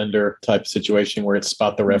Lovecraft blender type situation where it's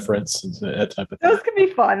spot the reference and that type of thing. Those can be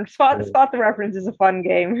fun. Spot the reference is a fun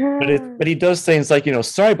game. But he does things like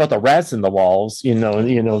sorry about the rats in the walls,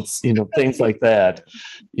 things like that,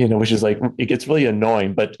 which is like, it gets really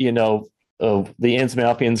annoying. But the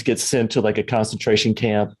Innsmouthians get sent to like a concentration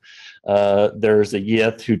camp. There's a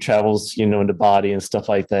Yith who travels, into body and stuff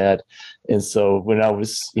like that. And so when I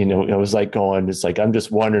was, I was like going, it's like, I'm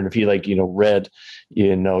just wondering if he like, read,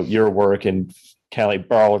 your work and kind of like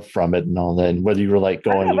borrowed from it and all that, and whether you were like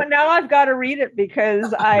going. But now I've got to read it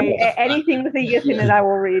because anything with a Yith in it, I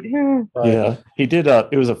will read. Yeah, he did.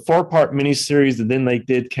 It was a 4-part miniseries, and then they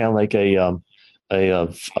did kind of like a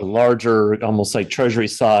larger, almost like treasury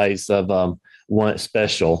size of one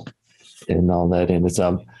special and all that. And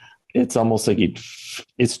it's almost like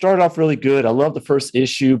it started off really good. I love the first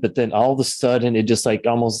issue, but then all of a sudden it just like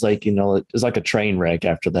almost like it's like a train wreck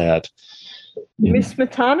after that. Miss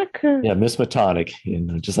Matonic? Yeah, Miss Matonic,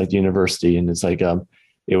 just like the university. And it's like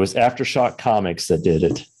it was Aftershock Comics that did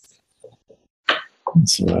it.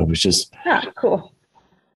 So I was just cool.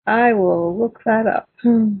 I will look that up.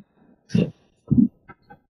 And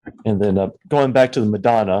then going back to the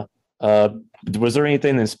Madonna, was there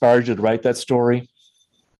anything that inspired you to write that story?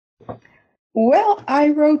 Well, I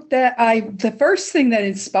wrote that. The first thing that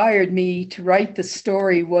inspired me to write the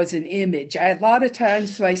story was an image. A lot of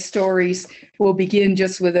times my stories will begin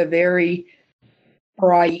just with a very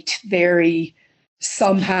bright, very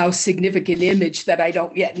somehow significant image that I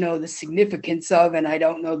don't yet know the significance of, and I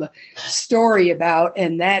don't know the story about.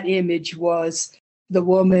 And that image was the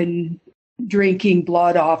woman drinking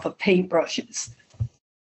blood off of paintbrushes.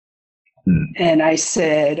 And I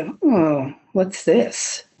said, oh, what's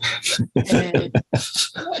this? And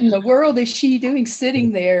what in the world is she doing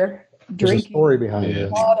sitting there drinking story behind it.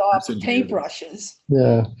 blood off paintbrushes?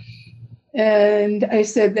 Yeah. And I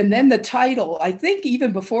said, and then the title, I think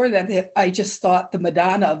even before that, I just thought the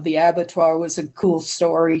Madonna of the Abattoir was a cool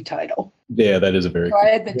story title. Yeah, that is a very So I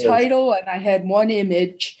had the title and I had one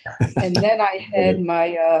image, and then I had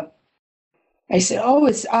my, I said, oh,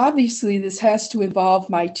 it's obviously this has to involve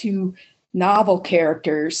my two novel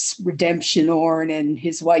characters, Redemption Orn and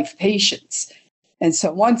his wife Patience. And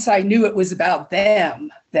so once I knew it was about them,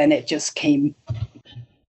 then it just came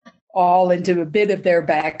all into a bit of their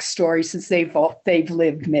backstory. Since they've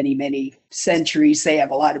lived many, many centuries, they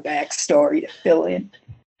have a lot of backstory to fill in.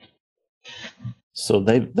 So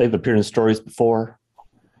they've appeared in stories before?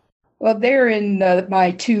 Well, they're in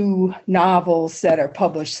my two novels that are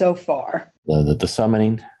published so far. The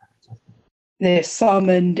Summoning? They're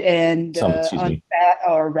Summoned and Fathomless.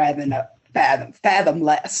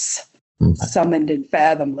 Summoned and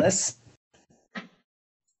Fathomless.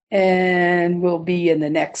 And we'll be in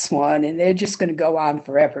the next one, and they're just going to go on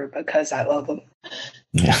forever because I love them.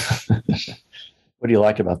 Yeah. What do you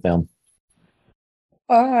like about them?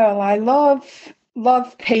 Well, I love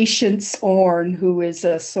Patience Orn, who is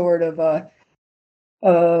a sort of a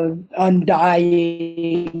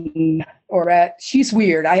undying, she's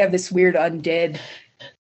weird. I have this weird undead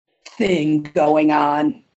thing going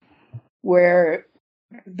on where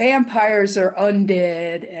vampires are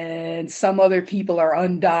undead and some other people are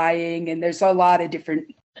undying, and there's a lot of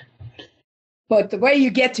different, but the way you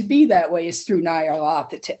get to be that way is through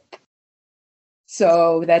Nyarlathotep.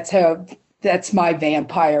 So that's how that's my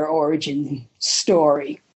vampire origin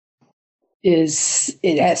story.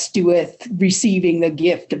 It has to do with receiving the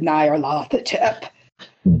gift of Nyarlathotep.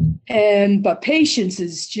 But Patience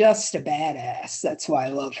is just a badass. That's why I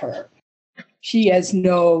love her. She has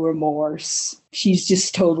no remorse. She's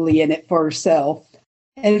just totally in it for herself.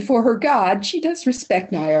 And for her god, she does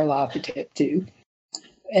respect Nyarlathotep too.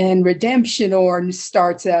 And Redemption Orn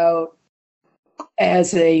starts out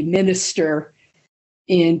as a minister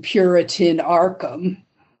in Puritan Arkham.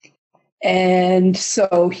 And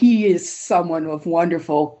so he is someone with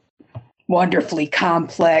wonderfully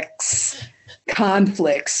complex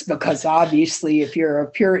conflicts, because obviously if you're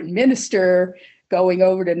a Puritan minister, going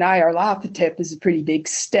over to Nyarlathotep is a pretty big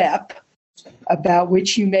step, about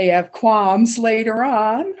which you may have qualms later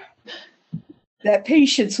on that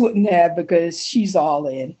Patience wouldn't have, because she's all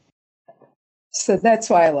in. So that's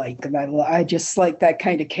why I like him. I just like that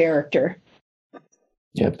kind of character.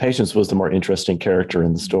 Yeah, Patience was the more interesting character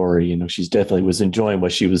in the story. You know, she's definitely was enjoying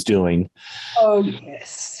what she was doing. Oh,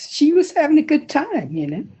 yes. She was having a good time, you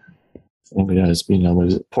know.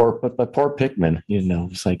 Poor Pickman, you know,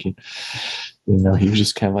 it's like, you know, he was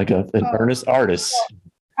just kind of like an earnest artist.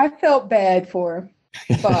 I felt bad for him,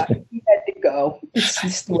 but he had to go. It's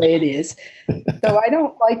just the way it is. So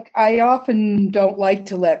I often don't like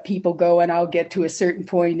to let people go, and I'll get to a certain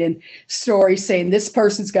point in stories saying this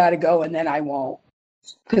person's got to go, and then I won't,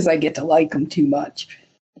 because I get to like them too much.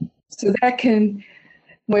 So that can,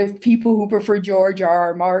 with people who prefer George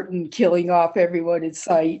R.R. Martin killing off everyone in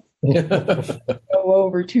sight, go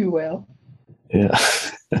over too well. Yeah.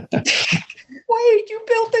 Why did you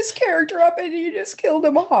build this character up and you just killed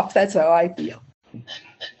him off? That's how I feel.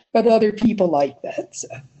 But other people like that. So.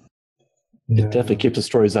 It definitely keeps the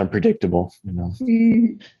stories unpredictable, you know.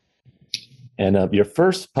 Mm. And your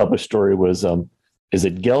first published story was, is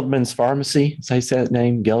it Geldman's Pharmacy? Is that how you say that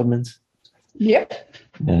name? Geldman's? Yep.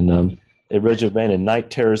 And it originally ran in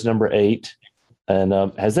Night Terrors #8. And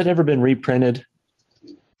has that ever been reprinted?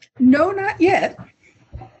 No, not yet.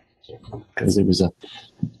 Because it was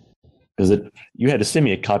you had to send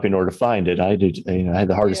me a copy in order to find it. I did. You know, I had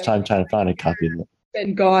the hardest time trying to find a copy of it.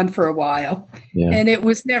 Been gone for a while, and it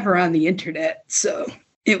was never on the internet, so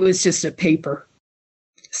it was just a paper.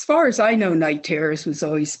 As far as I know, Night Terrors was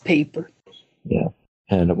always paper. Yeah.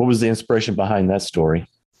 And what was the inspiration behind that story?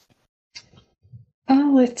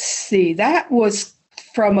 Oh, let's see. That was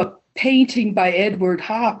from a painting by Edward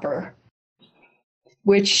Hopper,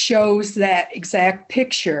 which shows that exact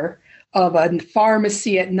picture of a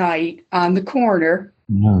pharmacy at night on the corner.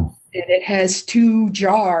 No. And it has 2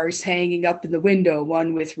 jars hanging up in the window,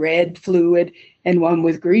 one with red fluid and one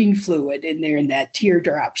with green fluid, and they're in that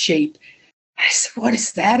teardrop shape. I said, what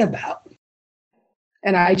is that about?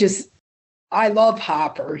 And I love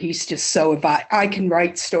Hopper. He's just so, I can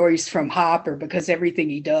write stories from Hopper because everything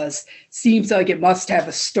he does seems like it must have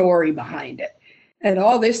a story behind it. And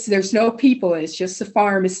all this, there's no people. It's just a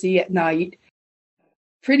pharmacy at night,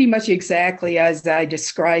 pretty much exactly as I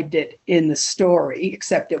described it in the story,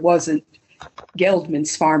 except it wasn't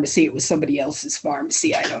Geldman's pharmacy. It was somebody else's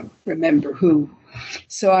pharmacy. I don't remember who.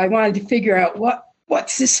 So I wanted to figure out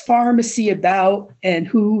what's this pharmacy about, and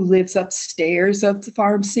who lives upstairs of the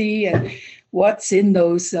pharmacy, and what's in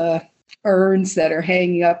those urns that are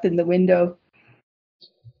hanging up in the window.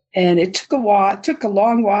 And it took a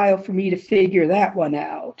long while for me to figure that one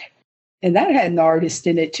out. And that had an artist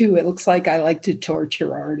in it too. It looks like I like to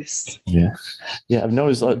torture artists. Yeah. Yeah. I've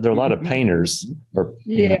noticed there are a lot of painters. A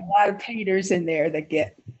lot of painters in there that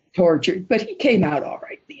get tortured, but he came out all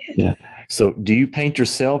right at the end. Yeah. So do you paint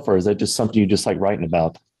yourself, or is that just something you just like writing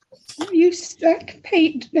about? I can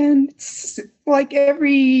paint, and it's like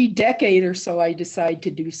every decade or so I decide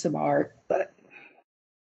to do some art, but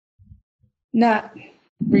not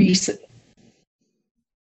recent.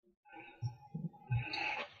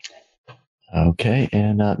 Okay,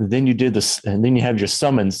 and then you did this, and then you have your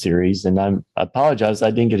Summon series, and I apologize,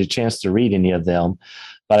 I didn't get a chance to read any of them,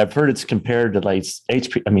 but I've heard it's compared to like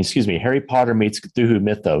Harry Potter meets Cthulhu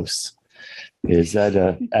Mythos. Is that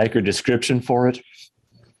an accurate description for it?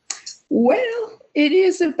 Well, it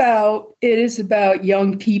is about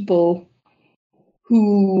young people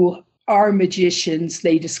who are magicians.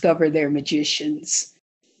 They discover they're magicians.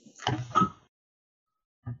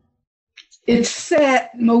 It's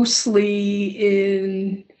set mostly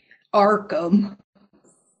in Arkham,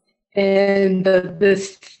 and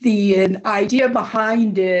the idea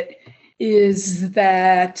behind it is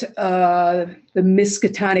that the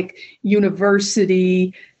Miskatonic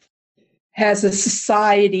University has a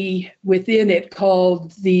society within it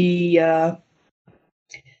called the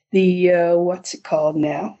what's it called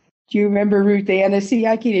now? Do you remember Ruth Anna? See,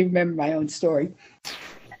 I can't even remember my own story.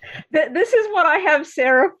 This is what I have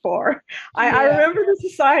Sarah for. I Yeah. remember the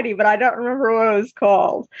society, but I don't remember what it was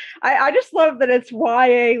called. I just love that it's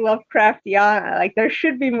YA Lovecraftiana. Like, there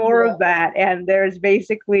should be more of that, and there's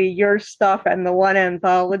basically your stuff and the one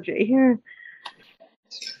anthology.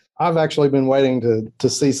 I've actually been waiting to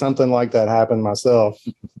see something like that happen myself.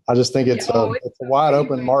 I just think it's a wide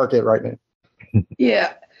open market right now.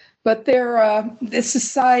 Yeah, but the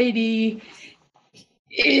society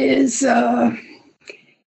is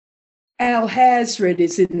Al-Hazred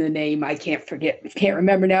is in the name. I can't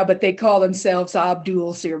remember now, but they call themselves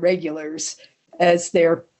Abdul's Irregulars as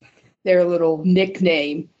their little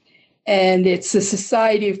nickname. And it's a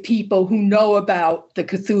society of people who know about the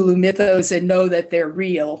Cthulhu mythos and know that they're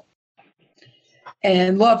real.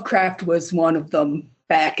 And Lovecraft was one of them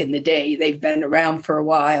back in the day. They've been around for a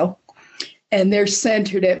while. And they're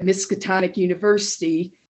centered at Miskatonic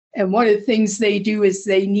University. And one of the things they do is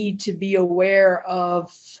they need to be aware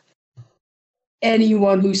of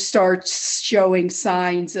anyone who starts showing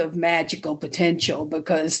signs of magical potential,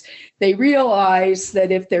 because they realize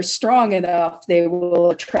that if they're strong enough, they will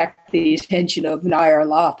attract the attention of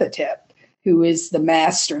Nyarlathotep, who is the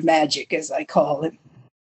master of magic, as I call him.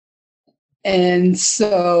 And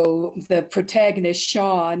so the protagonist,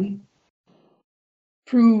 Sean,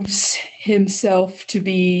 proves himself to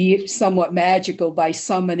be somewhat magical by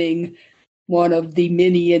summoning one of the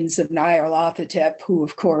minions of Nyarlathotep, who,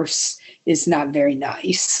 of course, is not very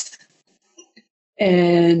nice.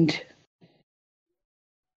 And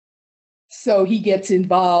so he gets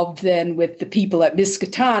involved then with the people at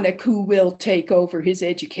Miskatonic, who will take over his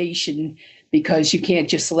education, because you can't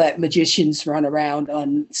just let magicians run around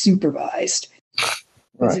unsupervised.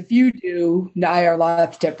 Because if you do,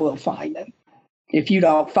 Nyarlathotep will find them, if you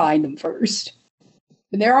don't find them first.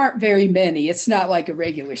 And there aren't very many. It's not like a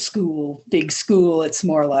regular school, big school. It's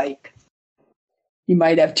more like you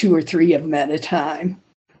might have 2 or 3 of them at a time.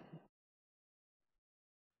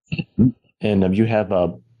 And you have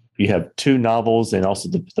 2 novels, and also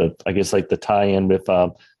the I guess like the tie-in with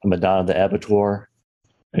Madonna the Abattoir.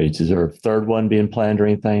 Is there a 3rd one being planned or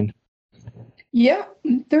anything? Yeah,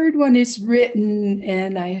 3rd one is written,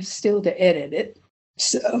 and I have still to edit it.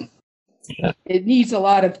 So it needs a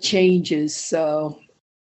lot of changes. So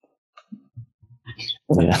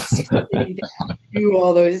do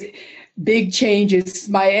all those big changes.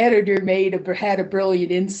 My editor had a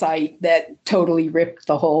brilliant insight that totally ripped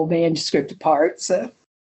the whole manuscript apart. So,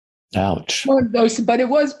 ouch. One of those, but it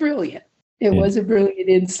was brilliant. It was a brilliant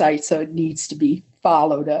insight, so it needs to be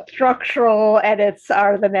followed up. Structural edits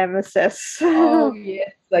are the nemesis. Oh yeah,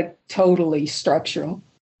 like totally structural.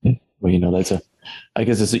 Well, I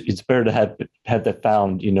guess it's better to have that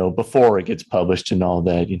found, before it gets published and all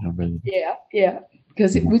that, really. Yeah,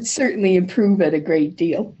 because it would certainly improve it a great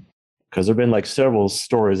deal. Because there've been like several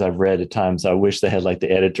stories I've read at times. I wish they had like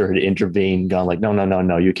the editor had intervened, gone like,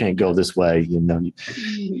 no, you can't go this way.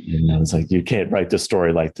 It's like, you can't write this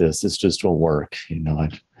story like this. This just won't work.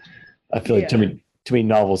 I feel like too many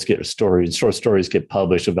novels short stories get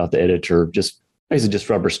published without the editor basically just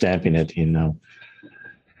rubber stamping it.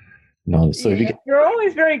 So you're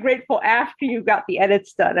always very grateful after you got the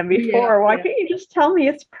edits done, and before, why can't you just tell me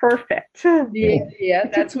it's perfect? Yeah,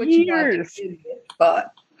 that's what you want to do.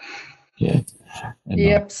 But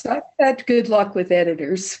so I've had good luck with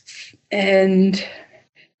editors and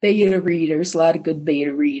beta readers, a lot of good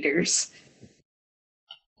beta readers.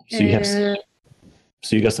 So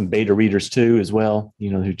you got some beta readers too, as well,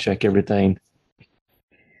 who check everything.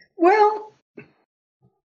 Well,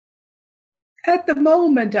 at the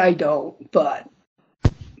moment I don't, but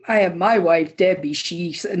I have my wife, Debbie.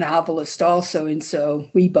 She's a novelist also, and so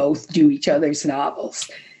we both do each other's novels.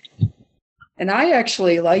 And I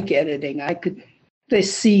actually like editing. I could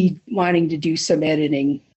see wanting to do some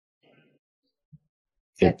editing.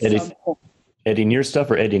 Editing your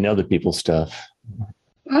stuff or editing other people's stuff?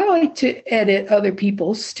 I like to edit other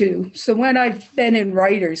people's too. So when I've been in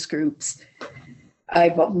writers' groups,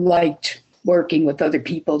 I've liked working with other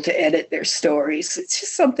people to edit their stories. It's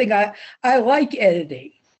just something I like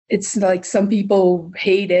editing. It's like some people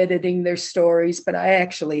hate editing their stories, but I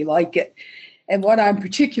actually like it. And what I'm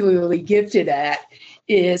particularly gifted at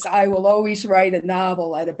is I will always write a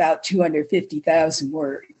novel at about 250,000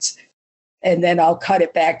 words. And then I'll cut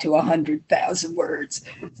it back to 100,000 words.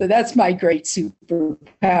 So that's my great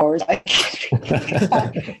superpower. I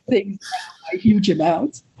things by huge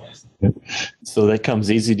amounts. So that comes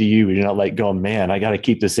easy to you. You're not like going, man, I got to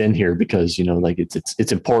keep this in here because, like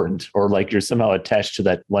it's important, or like you're somehow attached to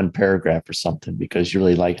that one paragraph or something because you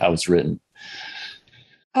really like how it's written.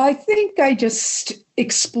 I think I just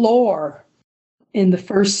explore in the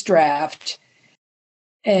first draft,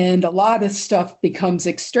 and a lot of stuff becomes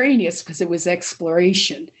extraneous because it was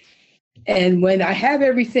exploration. And when I have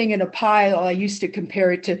everything in a pile, I used to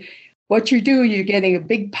compare it to what you're doing. You're getting a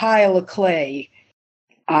big pile of clay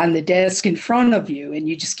on the desk in front of you, and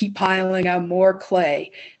you just keep piling on more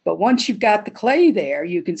clay. But once you've got the clay there,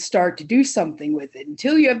 you can start to do something with it.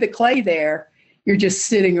 Until you have the clay there, you're just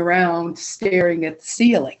sitting around staring at the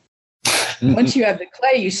ceiling. Once you have the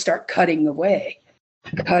clay, you start cutting away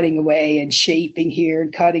and shaping here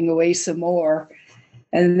and cutting away some more.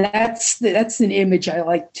 And that's an image I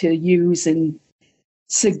like to use and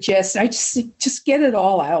suggest. I just get it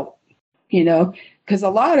all out, because a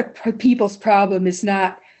lot of people's problem is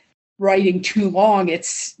not writing too long.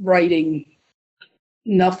 It's writing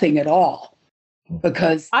nothing at all.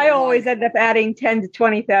 Because I always end up adding 10 to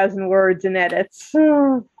 20,000 words in edits.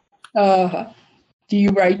 Do you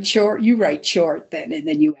write short? You write short then, and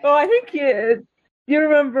then you. Well, I think you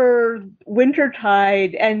remember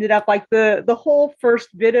Wintertide ended up like the whole first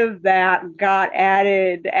bit of that got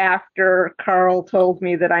added after Carl told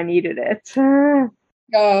me that I needed it.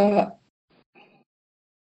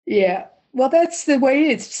 Yeah. Well, that's the way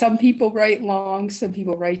it is. Some people write long, some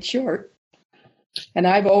people write short. And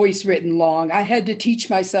I've always written long. I had to teach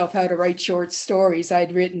myself how to write short stories.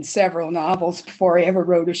 I'd written several novels before I ever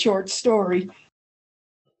wrote a short story.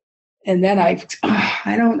 And then I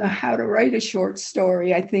don't know how to write a short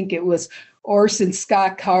story. I think it was Orson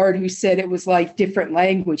Scott Card who said it was like different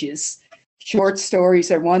languages. Short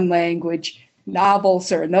stories are one language,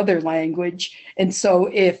 novels are another language. And so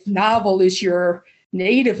if novel is your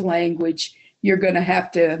native language, you're going to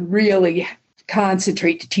have to really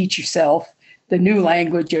concentrate to teach yourself the new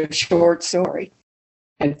language of short story.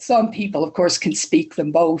 And some people, of course, can speak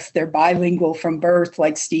them both. They're bilingual from birth,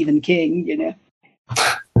 like Stephen King,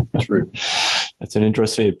 True. That's an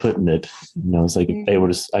interesting way of putting it. It's like if they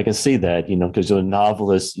were to, I can see that, because a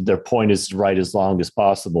novelist, their point is to write as long as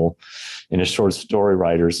possible. And a short story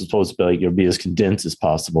writer is supposed to be as condensed as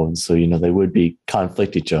possible. And so, they would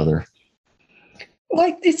conflict each other.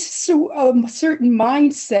 Like it's so a certain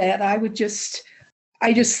mindset. I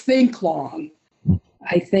just think long.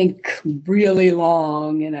 I think really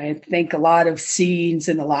long, and I think a lot of scenes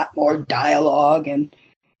and a lot more dialogue and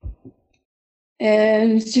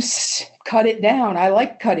just cut it down. I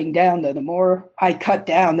like cutting down, though. The more I cut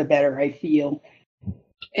down, the better I feel.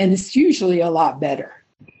 And it's usually a lot better.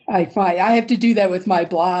 I find I have to do that with my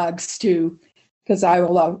blogs too, because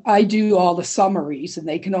I do all the summaries, and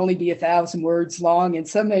they can only be 1,000 words long, and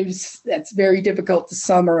sometimes that's very difficult to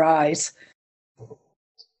summarize.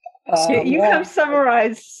 You have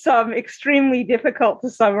summarized some extremely difficult to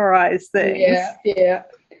summarize things. Yeah.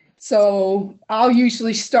 So I'll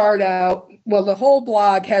usually start out, the whole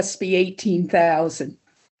blog has to be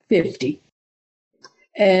 18,050.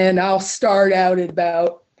 And I'll start out at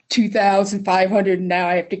about 2,500, and now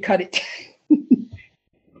I have to cut it.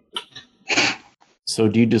 So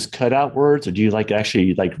do you just cut out words, or do you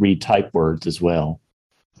actually retype words as well?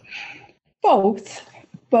 Both.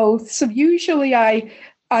 So usually I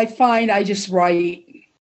find I just write,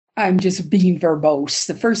 I'm just being verbose.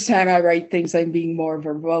 The first time I write things, I'm being more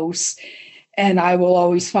verbose, and I will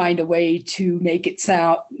always find a way to make it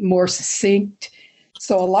sound more succinct.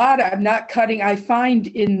 So I'm not cutting, I find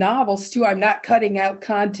in novels too, I'm not cutting out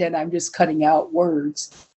content, I'm just cutting out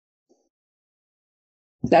words.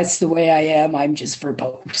 That's the way I am. I'm just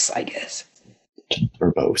verbose, I guess.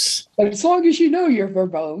 Verbose. But as long as you're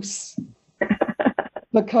verbose,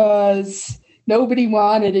 because nobody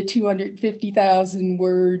wanted a 250,000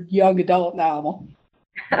 word young adult novel.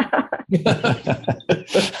 Good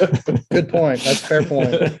point. That's a fair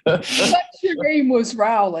point. Unless your name was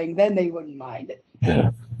Rowling, then they wouldn't mind it.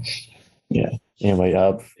 Yeah.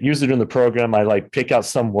 Anyway, usually during the program, I pick out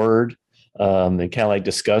some word and kind of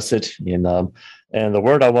discuss it. And the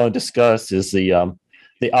word I want to discuss is the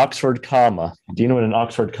Oxford comma. Do you know what an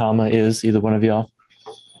Oxford comma is, either one of y'all?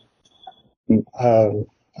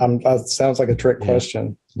 That sounds like a trick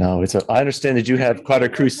question. No, I understand that you have quite a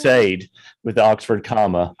crusade with the Oxford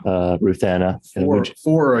comma, Ruth Anna. For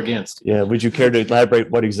or against? Yeah. Would you care to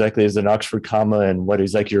elaborate what exactly is an Oxford comma and what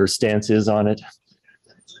exactly your stance is on it?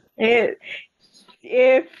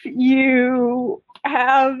 If you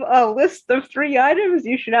have a list of 3 items,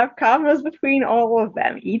 you should have commas between all of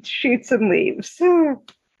them. Each shoots and leaves.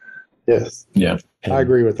 Yes. Yeah. I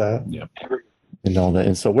agree with that. Yeah. And all that.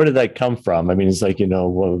 And so where did that come from? I mean, it's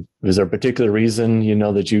is there a particular reason,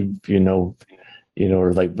 that you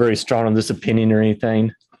are very strong on this opinion or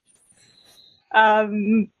anything?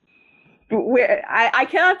 I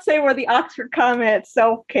cannot say where the Oxford comma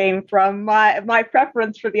itself came from. My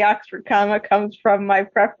preference for the Oxford comma comes from my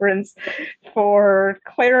preference for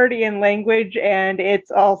clarity in language, and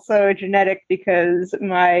it's also genetic because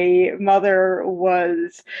my mother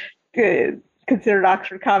was considered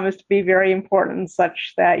Oxford commas to be very important,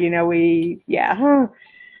 such that she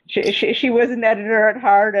was an editor at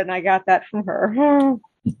heart, and I got that from her.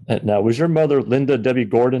 Now, was your mother Linda W.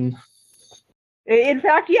 Gordon? In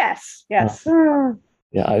fact, yes. Yeah,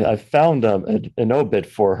 I found an obit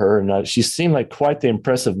for her, and she seemed like quite the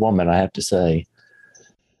impressive woman, I have to say.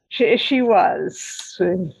 She was.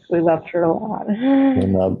 We loved her a lot.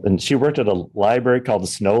 And she worked at a library called the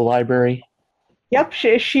Snow Library. Yep,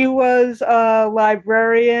 she was a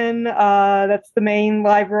librarian. That's the main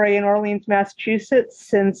library in Orleans, Massachusetts,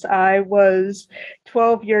 since I was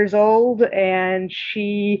 12 years old, and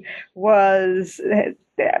she was,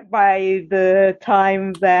 by the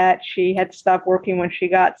time that she had stopped working when she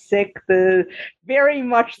got sick, very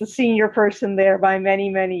much the senior person there by many,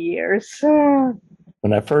 many years.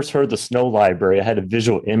 When I first heard the Snow Library, I had a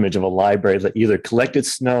visual image of a library that either collected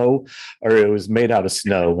snow or it was made out of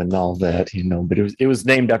snow and all that, but it was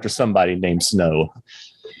named after somebody named Snow.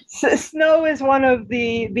 Snow is one of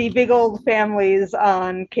the big old families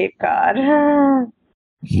on Cape Cod.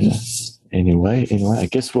 Yes. Anyway, I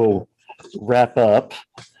guess we'll wrap up.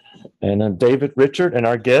 And David, Richard, and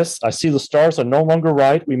our guests, I see the stars are no longer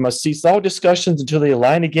right. We must cease all discussions until they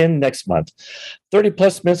align again next month. 30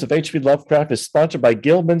 plus minutes of H.P. Lovecraft is sponsored by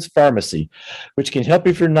Gilman's Pharmacy, which can help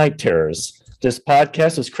you with your night terrors. This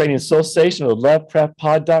podcast was created in association with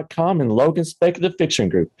LovecraftPod.com and Logan Speculative Fiction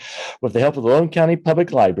Group, with the help of the Logan County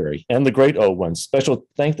Public Library and the Great Old Ones. Special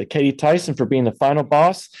thanks to Katie Tyson for being the final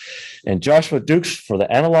boss, and Joshua Dukes for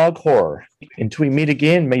the analog horror. Until we meet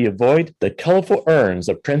again, may you avoid the colorful urns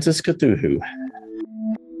of Princess Cthulhu.